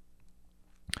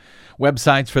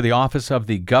 Websites for the Office of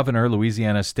the Governor,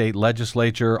 Louisiana State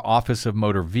Legislature, Office of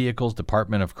Motor Vehicles,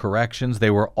 Department of Corrections,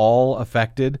 they were all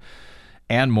affected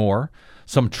and more.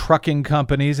 Some trucking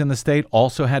companies in the state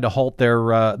also had to halt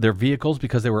their vehicles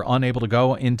because they were unable to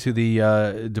go into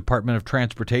the Department of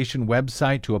Transportation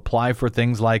website to apply for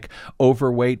things like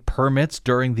overweight permits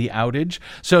during the outage.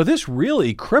 So this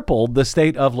really crippled the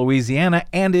state of Louisiana,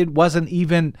 and it wasn't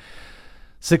even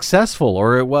successful,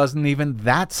 or it wasn't even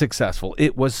that successful.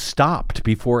 It was stopped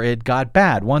before it got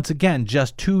bad. Once again,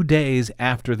 just 2 days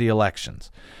after the elections.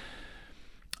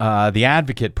 The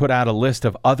Advocate put out a list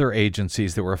of other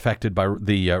agencies that were affected by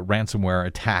the ransomware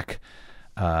attack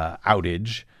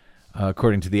outage.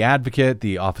 According to the Advocate,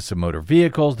 the Office of Motor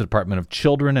Vehicles, the Department of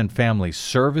Children and Family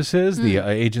Services, the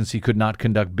agency could not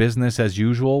conduct business as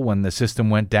usual when the system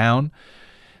went down.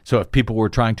 So if people were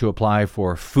trying to apply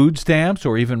for food stamps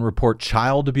or even report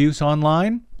child abuse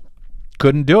online,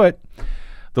 couldn't do it.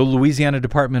 The Louisiana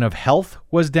Department of Health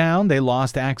was down. They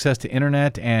lost access to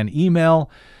internet and email.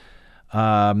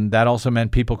 That also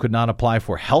meant people could not apply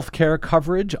for health care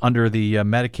coverage under the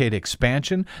Medicaid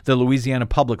expansion. The Louisiana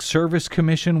Public Service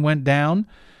Commission went down.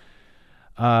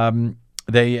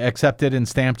 They accepted and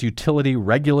stamped utility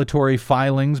regulatory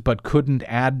filings, but couldn't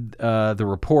add the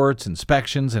reports,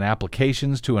 inspections, and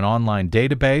applications to an online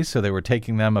database. So they were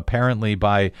taking them apparently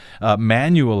by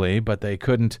manually, but they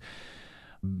couldn't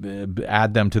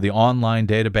add them to the online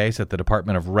database at the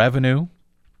Department of Revenue.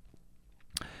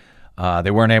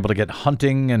 They weren't able to get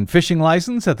hunting and fishing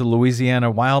license at the Louisiana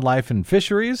Wildlife and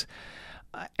Fisheries.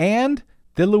 And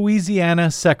the Louisiana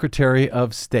Secretary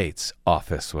of State's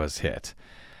office was hit.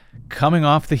 Coming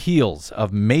off the heels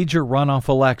of major runoff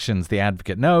elections, the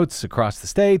Advocate notes, across the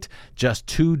state, just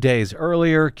 2 days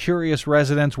earlier, curious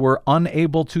residents were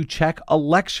unable to check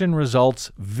election results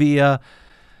via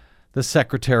the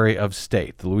Secretary of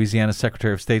State. The Louisiana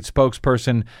Secretary of State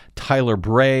spokesperson Tyler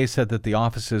Bray said that the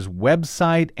office's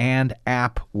website and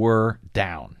app were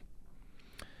down.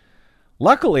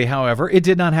 Luckily, however, it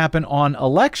did not happen on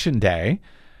Election Day,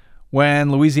 when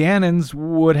Louisianans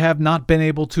would have not been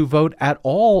able to vote at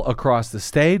all across the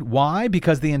state. Why?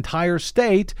 Because the entire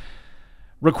state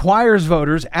requires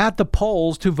voters at the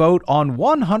polls to vote on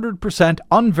 100%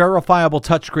 unverifiable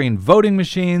touchscreen voting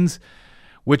machines,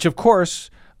 which, of course,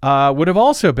 would have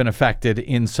also been affected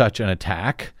in such an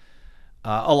attack,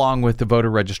 along with the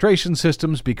voter registration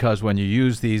systems, because when you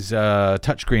use these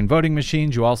touchscreen voting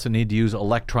machines, you also need to use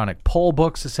electronic poll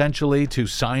books, essentially, to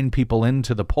sign people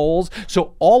into the polls.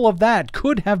 So all of that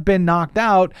could have been knocked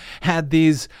out had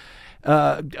these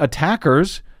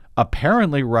attackers,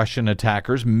 apparently Russian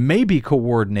attackers, maybe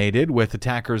coordinated with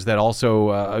attackers that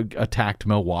also attacked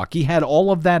Milwaukee, had all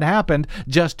of that happened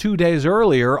just 2 days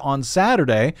earlier on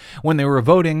Saturday when they were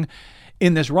voting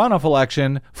in this runoff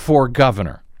election for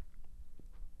governor.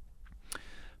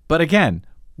 But again,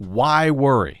 why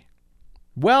worry?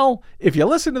 Well, if you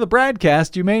listen to the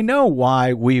BradCast, you may know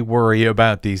why we worry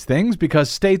about these things, because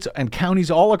states and counties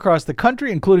all across the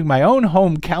country, including my own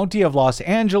home county of Los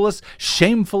Angeles,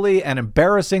 shamefully and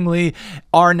embarrassingly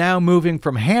are now moving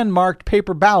from hand-marked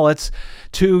paper ballots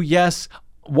to, yes,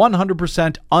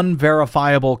 100%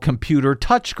 unverifiable computer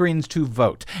touchscreens to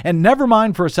vote. And never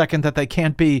mind for a second that they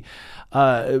can't be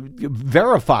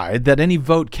verified, that any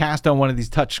vote cast on one of these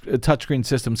touchscreen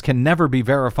systems can never be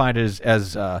verified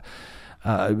as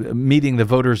meeting the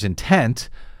voter's intent.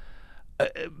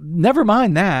 Never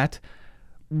mind that.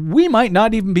 We might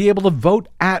not even be able to vote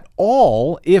at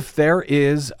all if there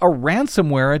is a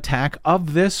ransomware attack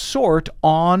of this sort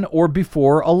on or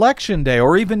before Election Day,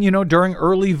 or even, during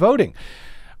early voting.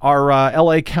 Our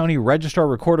LA County Registrar,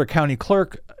 Recorder, County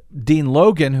Clerk, Dean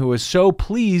Logan, who is so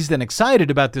pleased and excited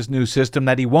about this new system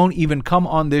that he won't even come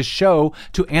on this show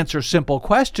to answer simple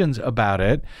questions about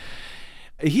it.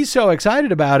 He's so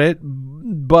excited about it,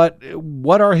 but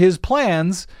what are his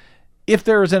plans if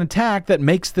there is an attack that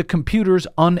makes the computers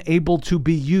unable to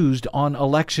be used on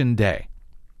Election Day?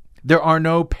 There are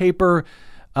no paper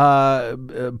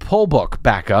poll book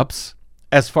backups,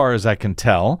 as far as I can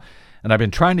tell. And I've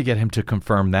been trying to get him to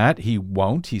confirm that. He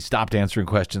won't. He stopped answering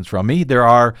questions from me. There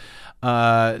are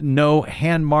no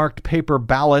hand-marked paper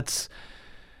ballots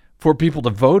for people to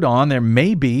vote on. There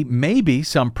may be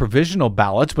some provisional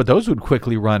ballots, but those would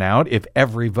quickly run out if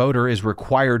every voter is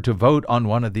required to vote on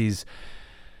one of these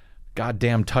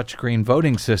goddamn touchscreen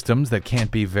voting systems that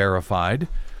can't be verified.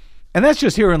 And that's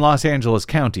just here in Los Angeles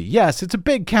County. Yes, it's a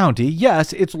big county.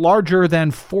 Yes, it's larger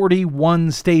than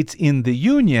 41 states in the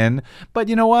union. But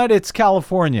you know what? It's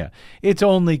California. It's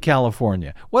only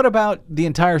California. What about the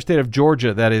entire state of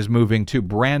Georgia that is moving to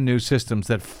brand new systems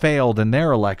that failed in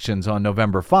their elections on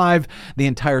November 5? The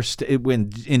entire state,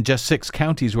 in just 6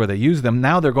 counties where they use them,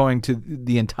 now they're going to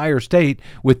the entire state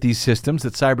with these systems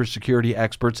that cybersecurity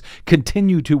experts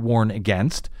continue to warn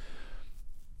against.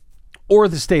 Or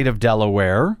the state of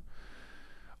Delaware.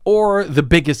 Or the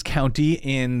biggest county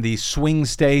in the swing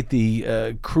state,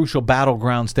 the crucial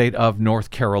battleground state of North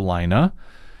Carolina.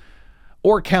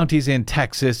 Or counties in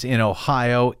Texas, in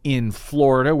Ohio, in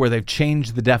Florida, where they've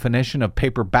changed the definition of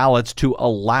paper ballots to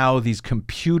allow these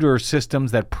computer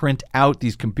systems that print out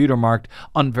these computer-marked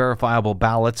unverifiable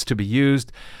ballots to be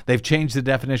used. They've changed the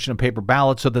definition of paper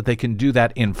ballots so that they can do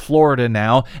that in Florida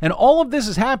now. And all of this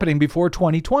is happening before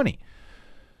 2020.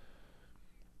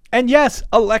 And yes,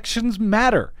 elections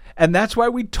matter. And that's why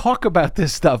we talk about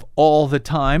this stuff all the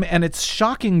time. And it's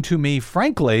shocking to me,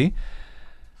 frankly,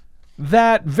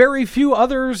 that very few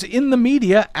others in the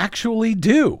media actually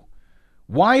do.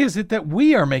 Why is it that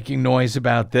we are making noise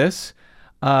about this?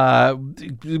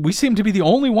 We seem to be the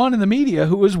only one in the media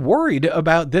who is worried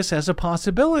about this as a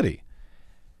possibility.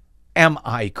 Am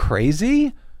I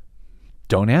crazy?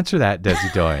 Don't answer that,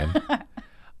 Desi Doyen.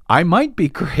 I might be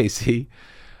crazy.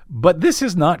 But this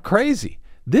is not crazy.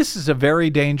 This is a very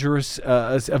dangerous,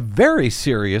 a very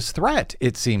serious threat,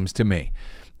 it seems to me.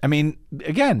 I mean,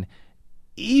 again,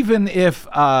 even if,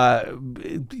 these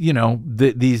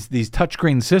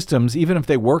touchscreen systems, even if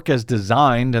they work as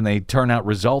designed and they turn out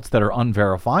results that are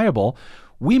unverifiable,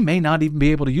 we may not even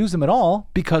be able to use them at all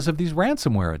because of these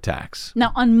ransomware attacks.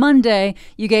 Now, on Monday,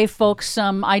 you gave folks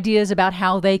some ideas about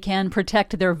how they can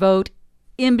protect their vote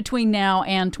in between now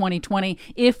and 2020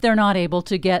 if they're not able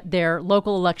to get their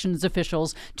local elections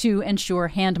officials to ensure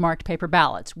hand-marked paper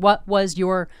ballots. What was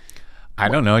your... I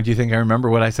don't know. Do you think I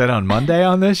remember what I said on Monday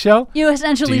on this show? You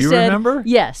essentially said... Do you remember?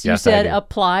 Yes. You said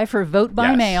apply for vote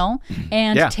by mail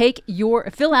and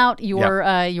fill out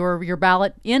your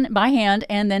ballot in by hand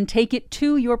and then take it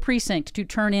to your precinct to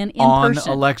turn in person.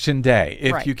 On election day,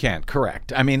 if you can.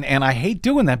 Correct. I mean, and I hate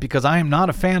doing that because I am not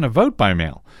a fan of vote by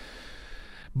mail.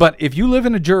 But if you live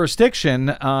in a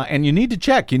jurisdiction and you need to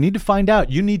check, you need to find out,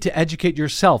 you need to educate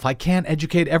yourself. I can't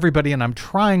educate everybody, and I'm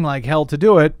trying like hell to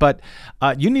do it, but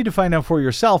you need to find out for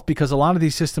yourself because a lot of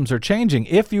these systems are changing.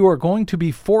 If you are going to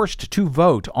be forced to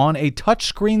vote on a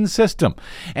touchscreen system,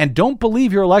 and don't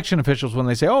believe your election officials when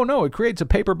they say, oh, no, it creates a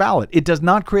paper ballot. It does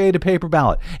not create a paper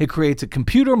ballot. It creates a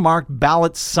computer-marked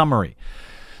ballot summary.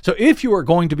 So if you are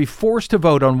going to be forced to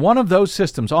vote on one of those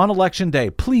systems on Election Day,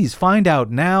 please find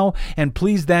out now and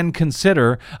please then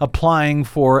consider applying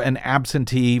for an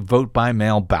absentee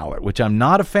vote-by-mail ballot, which I'm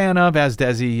not a fan of, as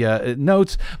Desi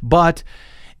notes, but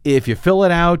if you fill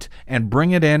it out and bring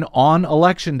it in on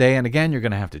Election Day, and again, you're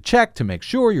going to have to check to make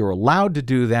sure you're allowed to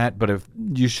do that, but if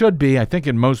you should be, I think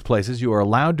in most places, you are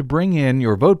allowed to bring in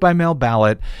your vote-by-mail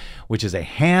ballot, which is a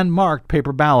hand-marked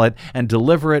paper ballot, and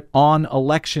deliver it on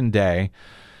Election Day.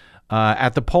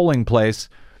 At the polling place.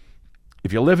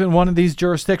 If you live in one of these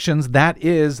jurisdictions, that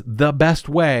is the best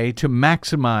way to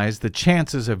maximize the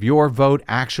chances of your vote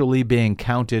actually being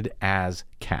counted as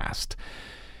cast.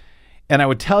 And I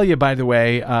would tell you, by the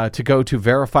way, to go to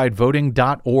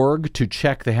verifiedvoting.org to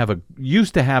check. They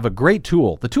used to have a great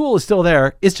tool. The tool is still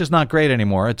there. It's just not great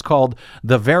anymore. It's called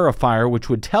the Verifier, which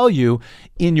would tell you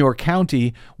in your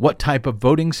county what type of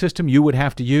voting system you would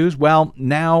have to use. Well,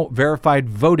 now Verified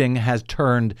Voting has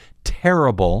turned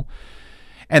terrible,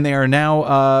 and they are now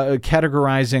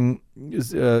categorizing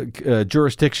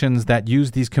jurisdictions that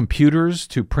use these computers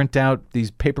to print out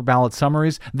these paper ballot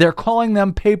summaries. They're calling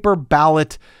them paper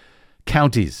ballot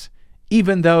counties,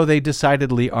 even though they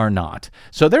decidedly are not.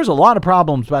 So there's a lot of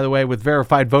problems, by the way, with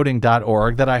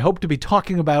verifiedvoting.org that I hope to be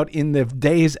talking about in the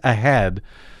days ahead.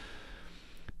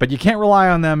 But you can't rely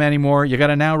on them anymore. You got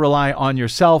to now rely on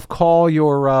yourself. Call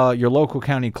your local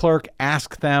county clerk.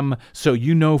 Ask them so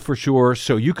you know for sure,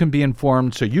 so you can be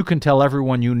informed, so you can tell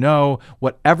everyone you know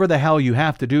whatever the hell you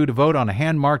have to do to vote on a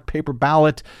hand-marked paper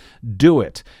ballot. Do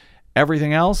it.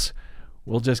 Everything else,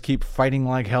 we'll just keep fighting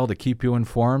like hell to keep you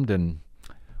informed, and,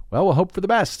 well, we'll hope for the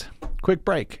best. Quick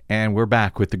break, and we're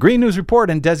back with the Green News Report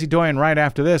and Desi Doyen right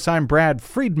after this. I'm Brad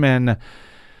Friedman.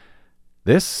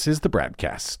 This is the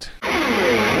BradCast.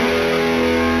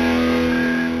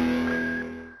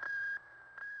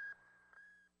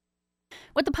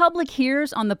 What the public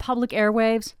hears on the public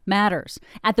airwaves matters.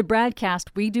 At the BradCast,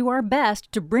 we do our best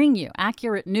to bring you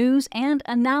accurate news and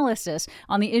analysis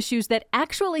on the issues that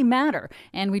actually matter,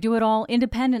 and we do it all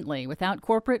independently without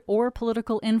corporate or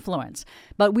political influence.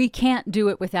 But we can't do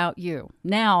it without you,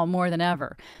 now more than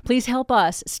ever. Please help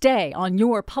us stay on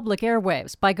your public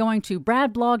airwaves by going to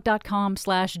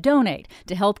bradblog.com/donate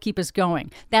to help keep us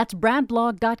going. That's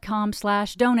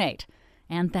bradblog.com/donate.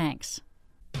 And thanks.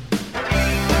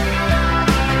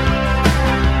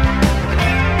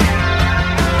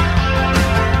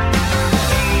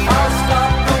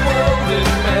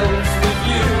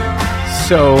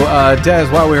 So, Des,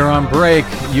 while we were on break,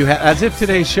 as if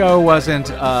today's show wasn't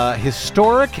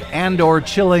historic and or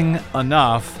chilling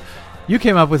enough, you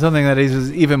came up with something that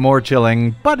is even more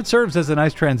chilling, but it serves as a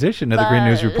nice transition to the Green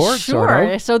News Report. Sure.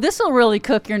 Sort of. So this will really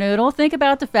cook your noodle. Think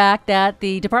about the fact that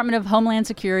the Department of Homeland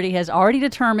Security has already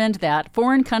determined that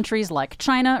foreign countries like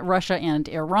China, Russia, and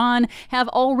Iran have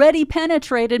already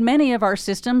penetrated many of our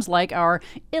systems, like our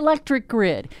electric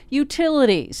grid,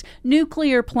 utilities,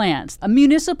 nuclear plants,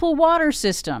 municipal water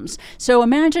systems. So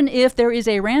imagine if there is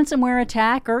a ransomware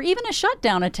attack or even a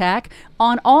shutdown attack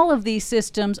on all of these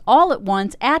systems all at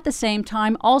once at the same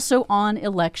time, also on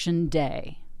Election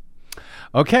Day.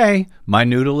 Okay, my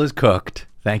noodle is cooked.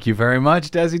 Thank you very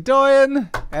much, Desi Doyen.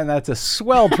 And that's a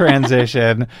swell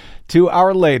transition to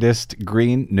our latest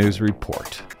Green News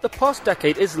Report. The past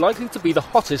decade is likely to be the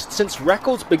hottest since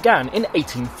records began in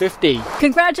 1850.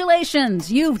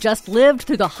 Congratulations! You've just lived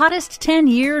through the hottest 10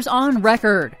 years on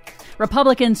record.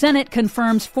 Republican Senate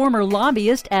confirms former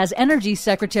lobbyist as energy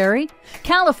secretary.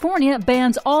 California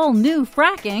bans all new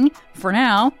fracking, for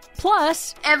now.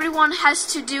 Plus, everyone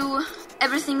has to do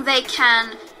everything they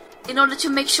can in order to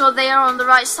make sure they are on the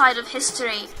right side of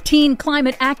history. Teen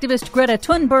climate activist Greta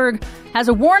Thunberg has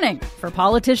a warning for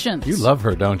politicians. You love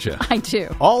her, don't you? I do.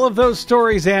 All of those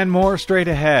stories and more straight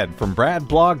ahead from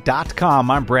BradBlog.com.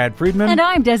 I'm Brad Friedman. And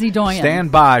I'm Desi Doyen.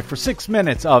 Stand by for 6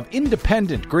 minutes of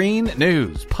independent green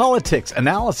news, politics,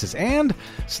 analysis, and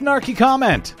snarky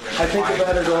comment. I think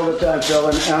about it all the time, Phil,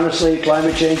 and honestly,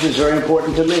 climate change is very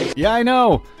important to me. Yeah, I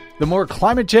know. The more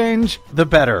climate change, the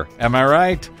better. Am I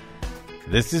right?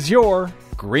 This is your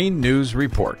Green News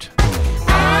Report.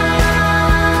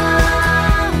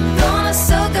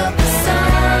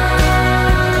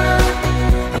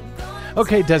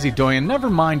 Okay, Desi Doyen, never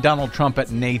mind Donald Trump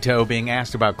at NATO being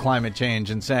asked about climate change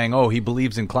and saying, he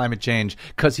believes in climate change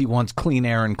because he wants clean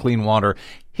air and clean water.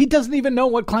 He doesn't even know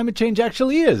what climate change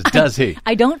actually is, does he?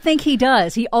 I don't think he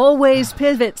does. He always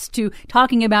pivots to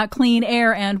talking about clean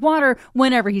air and water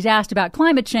whenever he's asked about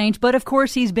climate change. But, of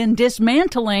course, he's been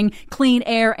dismantling clean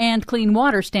air and clean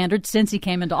water standards since he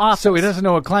came into office. So he doesn't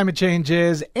know what climate change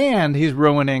is, and he's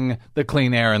ruining the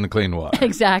clean air and the clean water.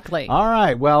 Exactly. All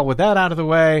right. Well, with that out of the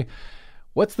way,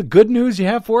 what's the good news you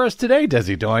have for us today,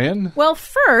 Desi Doyen? Well,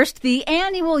 first, the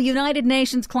annual United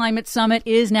Nations Climate Summit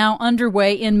is now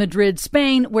underway in Madrid,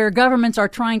 Spain, where governments are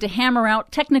trying to hammer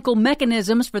out technical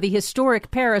mechanisms for the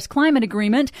historic Paris Climate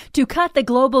Agreement to cut the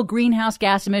global greenhouse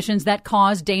gas emissions that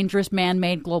cause dangerous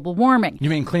man-made global warming. You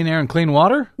mean clean air and clean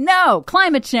water? No,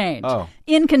 climate change. Oh.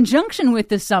 In conjunction with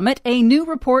the summit, a new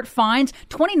report finds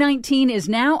 2019 is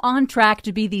now on track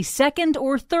to be the second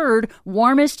or third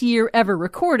warmest year ever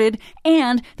recorded,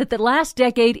 and that the last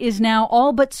decade is now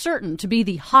all but certain to be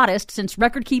the hottest since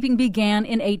record-keeping began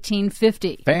in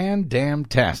 1850.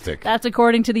 Fan-damn-tastic. That's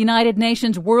according to the United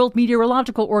Nations World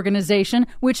Meteorological Organization,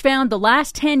 which found the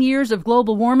last 10 years of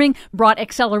global warming brought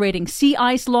accelerating sea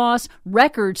ice loss,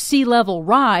 record sea level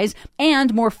rise,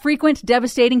 and more frequent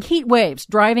devastating heat waves,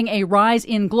 driving a rise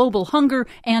in global hunger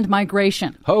and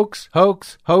migration. Hoax,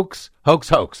 hoax, hoax, hoax,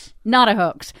 hoax. Not a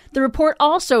hoax. The report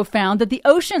also found that the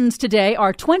oceans today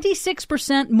are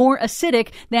 26% more acidic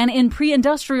than in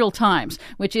pre-industrial times,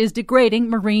 which is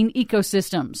degrading marine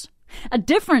ecosystems. A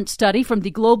different study from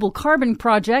the Global Carbon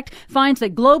Project finds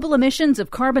that global emissions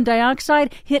of carbon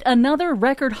dioxide hit another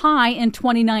record high in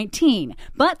 2019.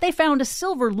 But they found a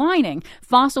silver lining.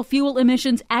 Fossil fuel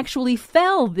emissions actually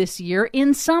fell this year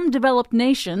in some developed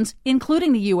nations,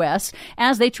 including the U.S.,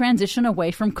 as they transition away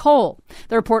from coal.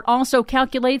 The report also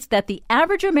calculates that the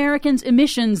average American's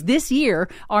emissions this year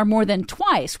are more than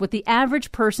twice what the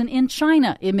average person in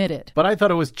China emitted. But I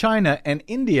thought it was China and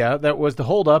India that was the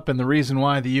holdup and the reason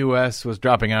why the U.S. was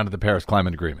dropping out of the Paris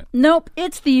Climate Agreement. Nope,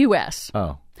 it's the U.S.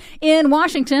 Oh. In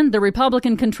Washington, the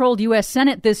Republican-controlled U.S.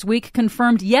 Senate this week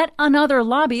confirmed yet another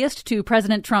lobbyist to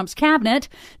President Trump's cabinet.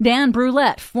 Dan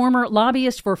Brulette, former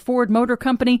lobbyist for Ford Motor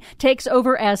Company, takes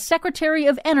over as Secretary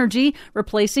of Energy,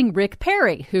 replacing Rick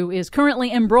Perry, who is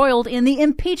currently embroiled in the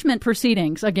impeachment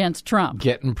proceedings against Trump.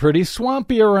 Getting pretty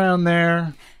swampy around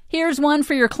there. Here's one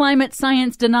for your climate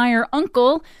science denier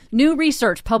uncle. New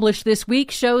research published this week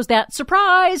shows that,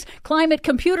 surprise, climate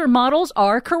computer models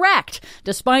are correct,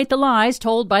 despite the lies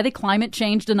told by the climate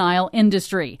change denial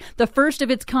industry. The first of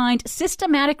its kind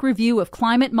systematic review of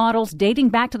climate models dating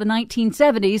back to the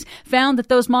 1970s found that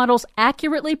those models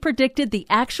accurately predicted the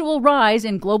actual rise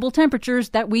in global temperatures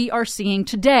that we are seeing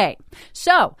today.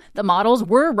 So, the models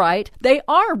were right, they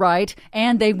are right,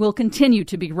 and they will continue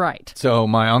to be right. So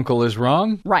my uncle is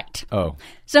wrong? Right. Oh.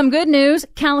 Some good news.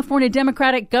 California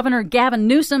Democratic Governor Gavin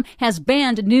Newsom has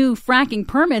banned new fracking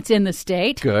permits in the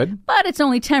state. Good. But it's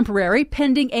only temporary,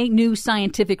 pending a new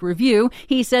scientific review.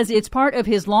 He says it's part of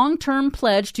his long-term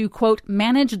pledge to, quote,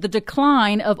 manage the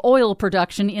decline of oil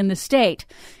production in the state.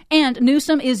 And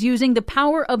Newsom is using the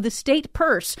power of the state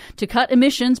purse to cut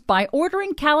emissions by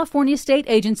ordering California state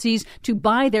agencies to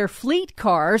buy their fleet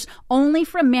cars only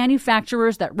from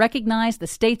manufacturers that recognize the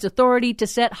state's authority to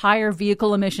set higher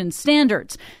vehicle emission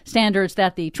standards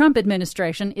that the Trump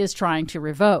administration is trying to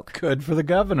revoke. Good for the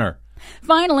governor.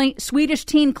 Finally, Swedish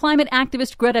teen climate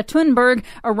activist Greta Thunberg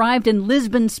arrived in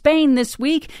Lisbon, Spain this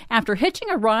week after hitching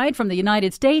a ride from the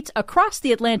United States across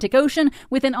the Atlantic Ocean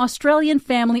with an Australian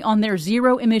family on their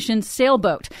zero-emissions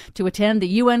sailboat to attend the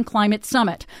UN Climate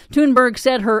Summit. Thunberg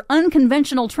said her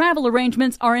unconventional travel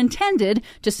arrangements are intended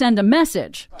to send a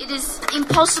message. It is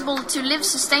impossible to live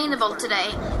sustainable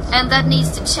today, and that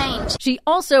needs to change. She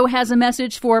also has a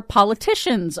message for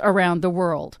politicians around the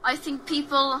world. I think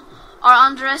people are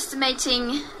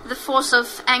underestimating the force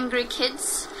of angry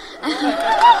kids.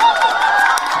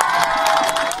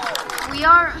 We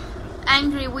are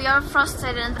angry, we are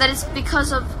frustrated, and that is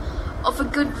because of a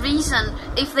good reason.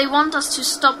 If they want us to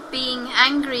stop being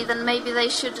angry, then maybe they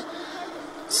should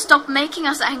stop making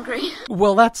us angry.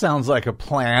 Well, that sounds like a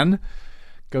plan.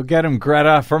 Go get him,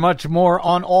 Greta. For much more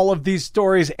on all of these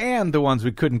stories and the ones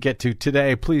we couldn't get to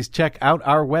today, please check out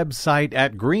our website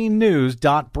at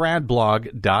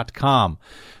greennews.bradblog.com.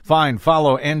 Find,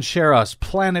 follow, and share us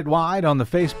planet-wide on the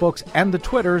Facebooks and the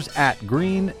Twitters at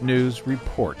Green News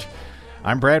Report.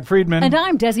 I'm Brad Friedman. And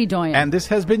I'm Desi Doyen. And this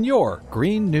has been your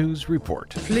Green News Report.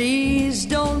 Please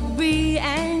don't be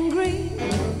angry,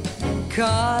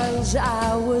 'cause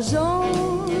I was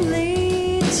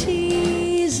only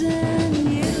teasing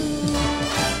you.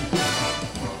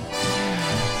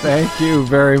 Thank you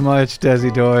very much,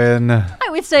 Desi Doyen. I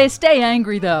would say stay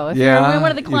angry, though. If you're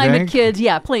one of the climate kids,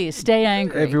 please stay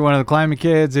angry. If you're one of the climate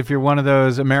kids, if you're one of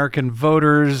those American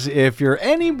voters, if you're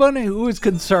anybody who is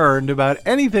concerned about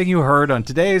anything you heard on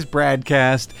today's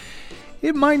BradCast,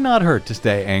 it might not hurt to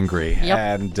stay angry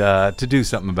and to do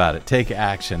something about it. Take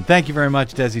action. Thank you very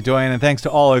much, Desi Doyen, and thanks to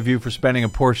all of you for spending a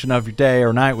portion of your day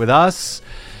or night with us.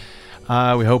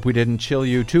 We hope we didn't chill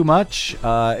you too much.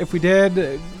 If we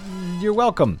did, you're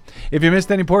welcome. If you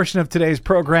missed any portion of today's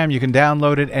program, you can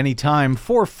download it anytime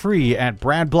for free at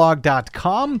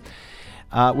bradblog.com,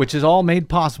 which is all made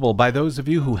possible by those of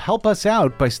you who help us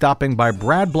out by stopping by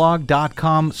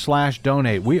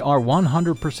bradblog.com/donate. We are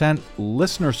 100%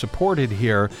 listener supported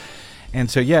here. And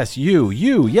so, yes, you,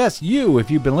 if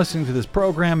you've been listening to this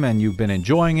program and you've been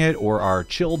enjoying it or are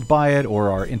chilled by it or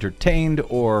are entertained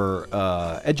or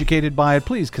educated by it,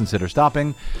 please consider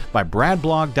stopping by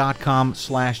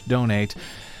bradblog.com/donate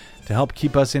to help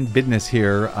keep us in business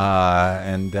here.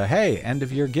 Hey, end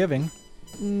of year giving,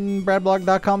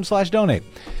 bradblog.com/donate.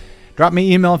 Drop me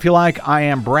an email if you like. I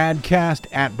am BradCast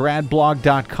at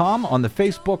bradblog.com. On the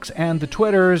Facebooks and the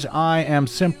Twitters, I am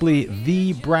simply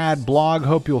the Brad Blog.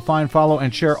 Hope you'll find, follow,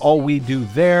 and share all we do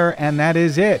there. And that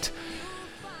is it.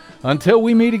 Until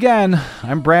we meet again,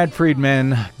 I'm Brad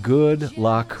Friedman. Good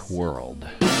luck, world.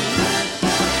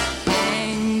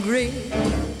 Angry,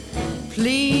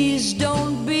 please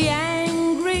don't be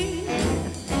angry,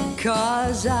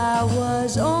 'cause I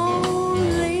was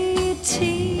only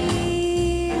teasing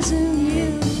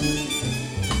you.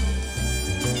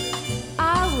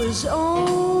 I was only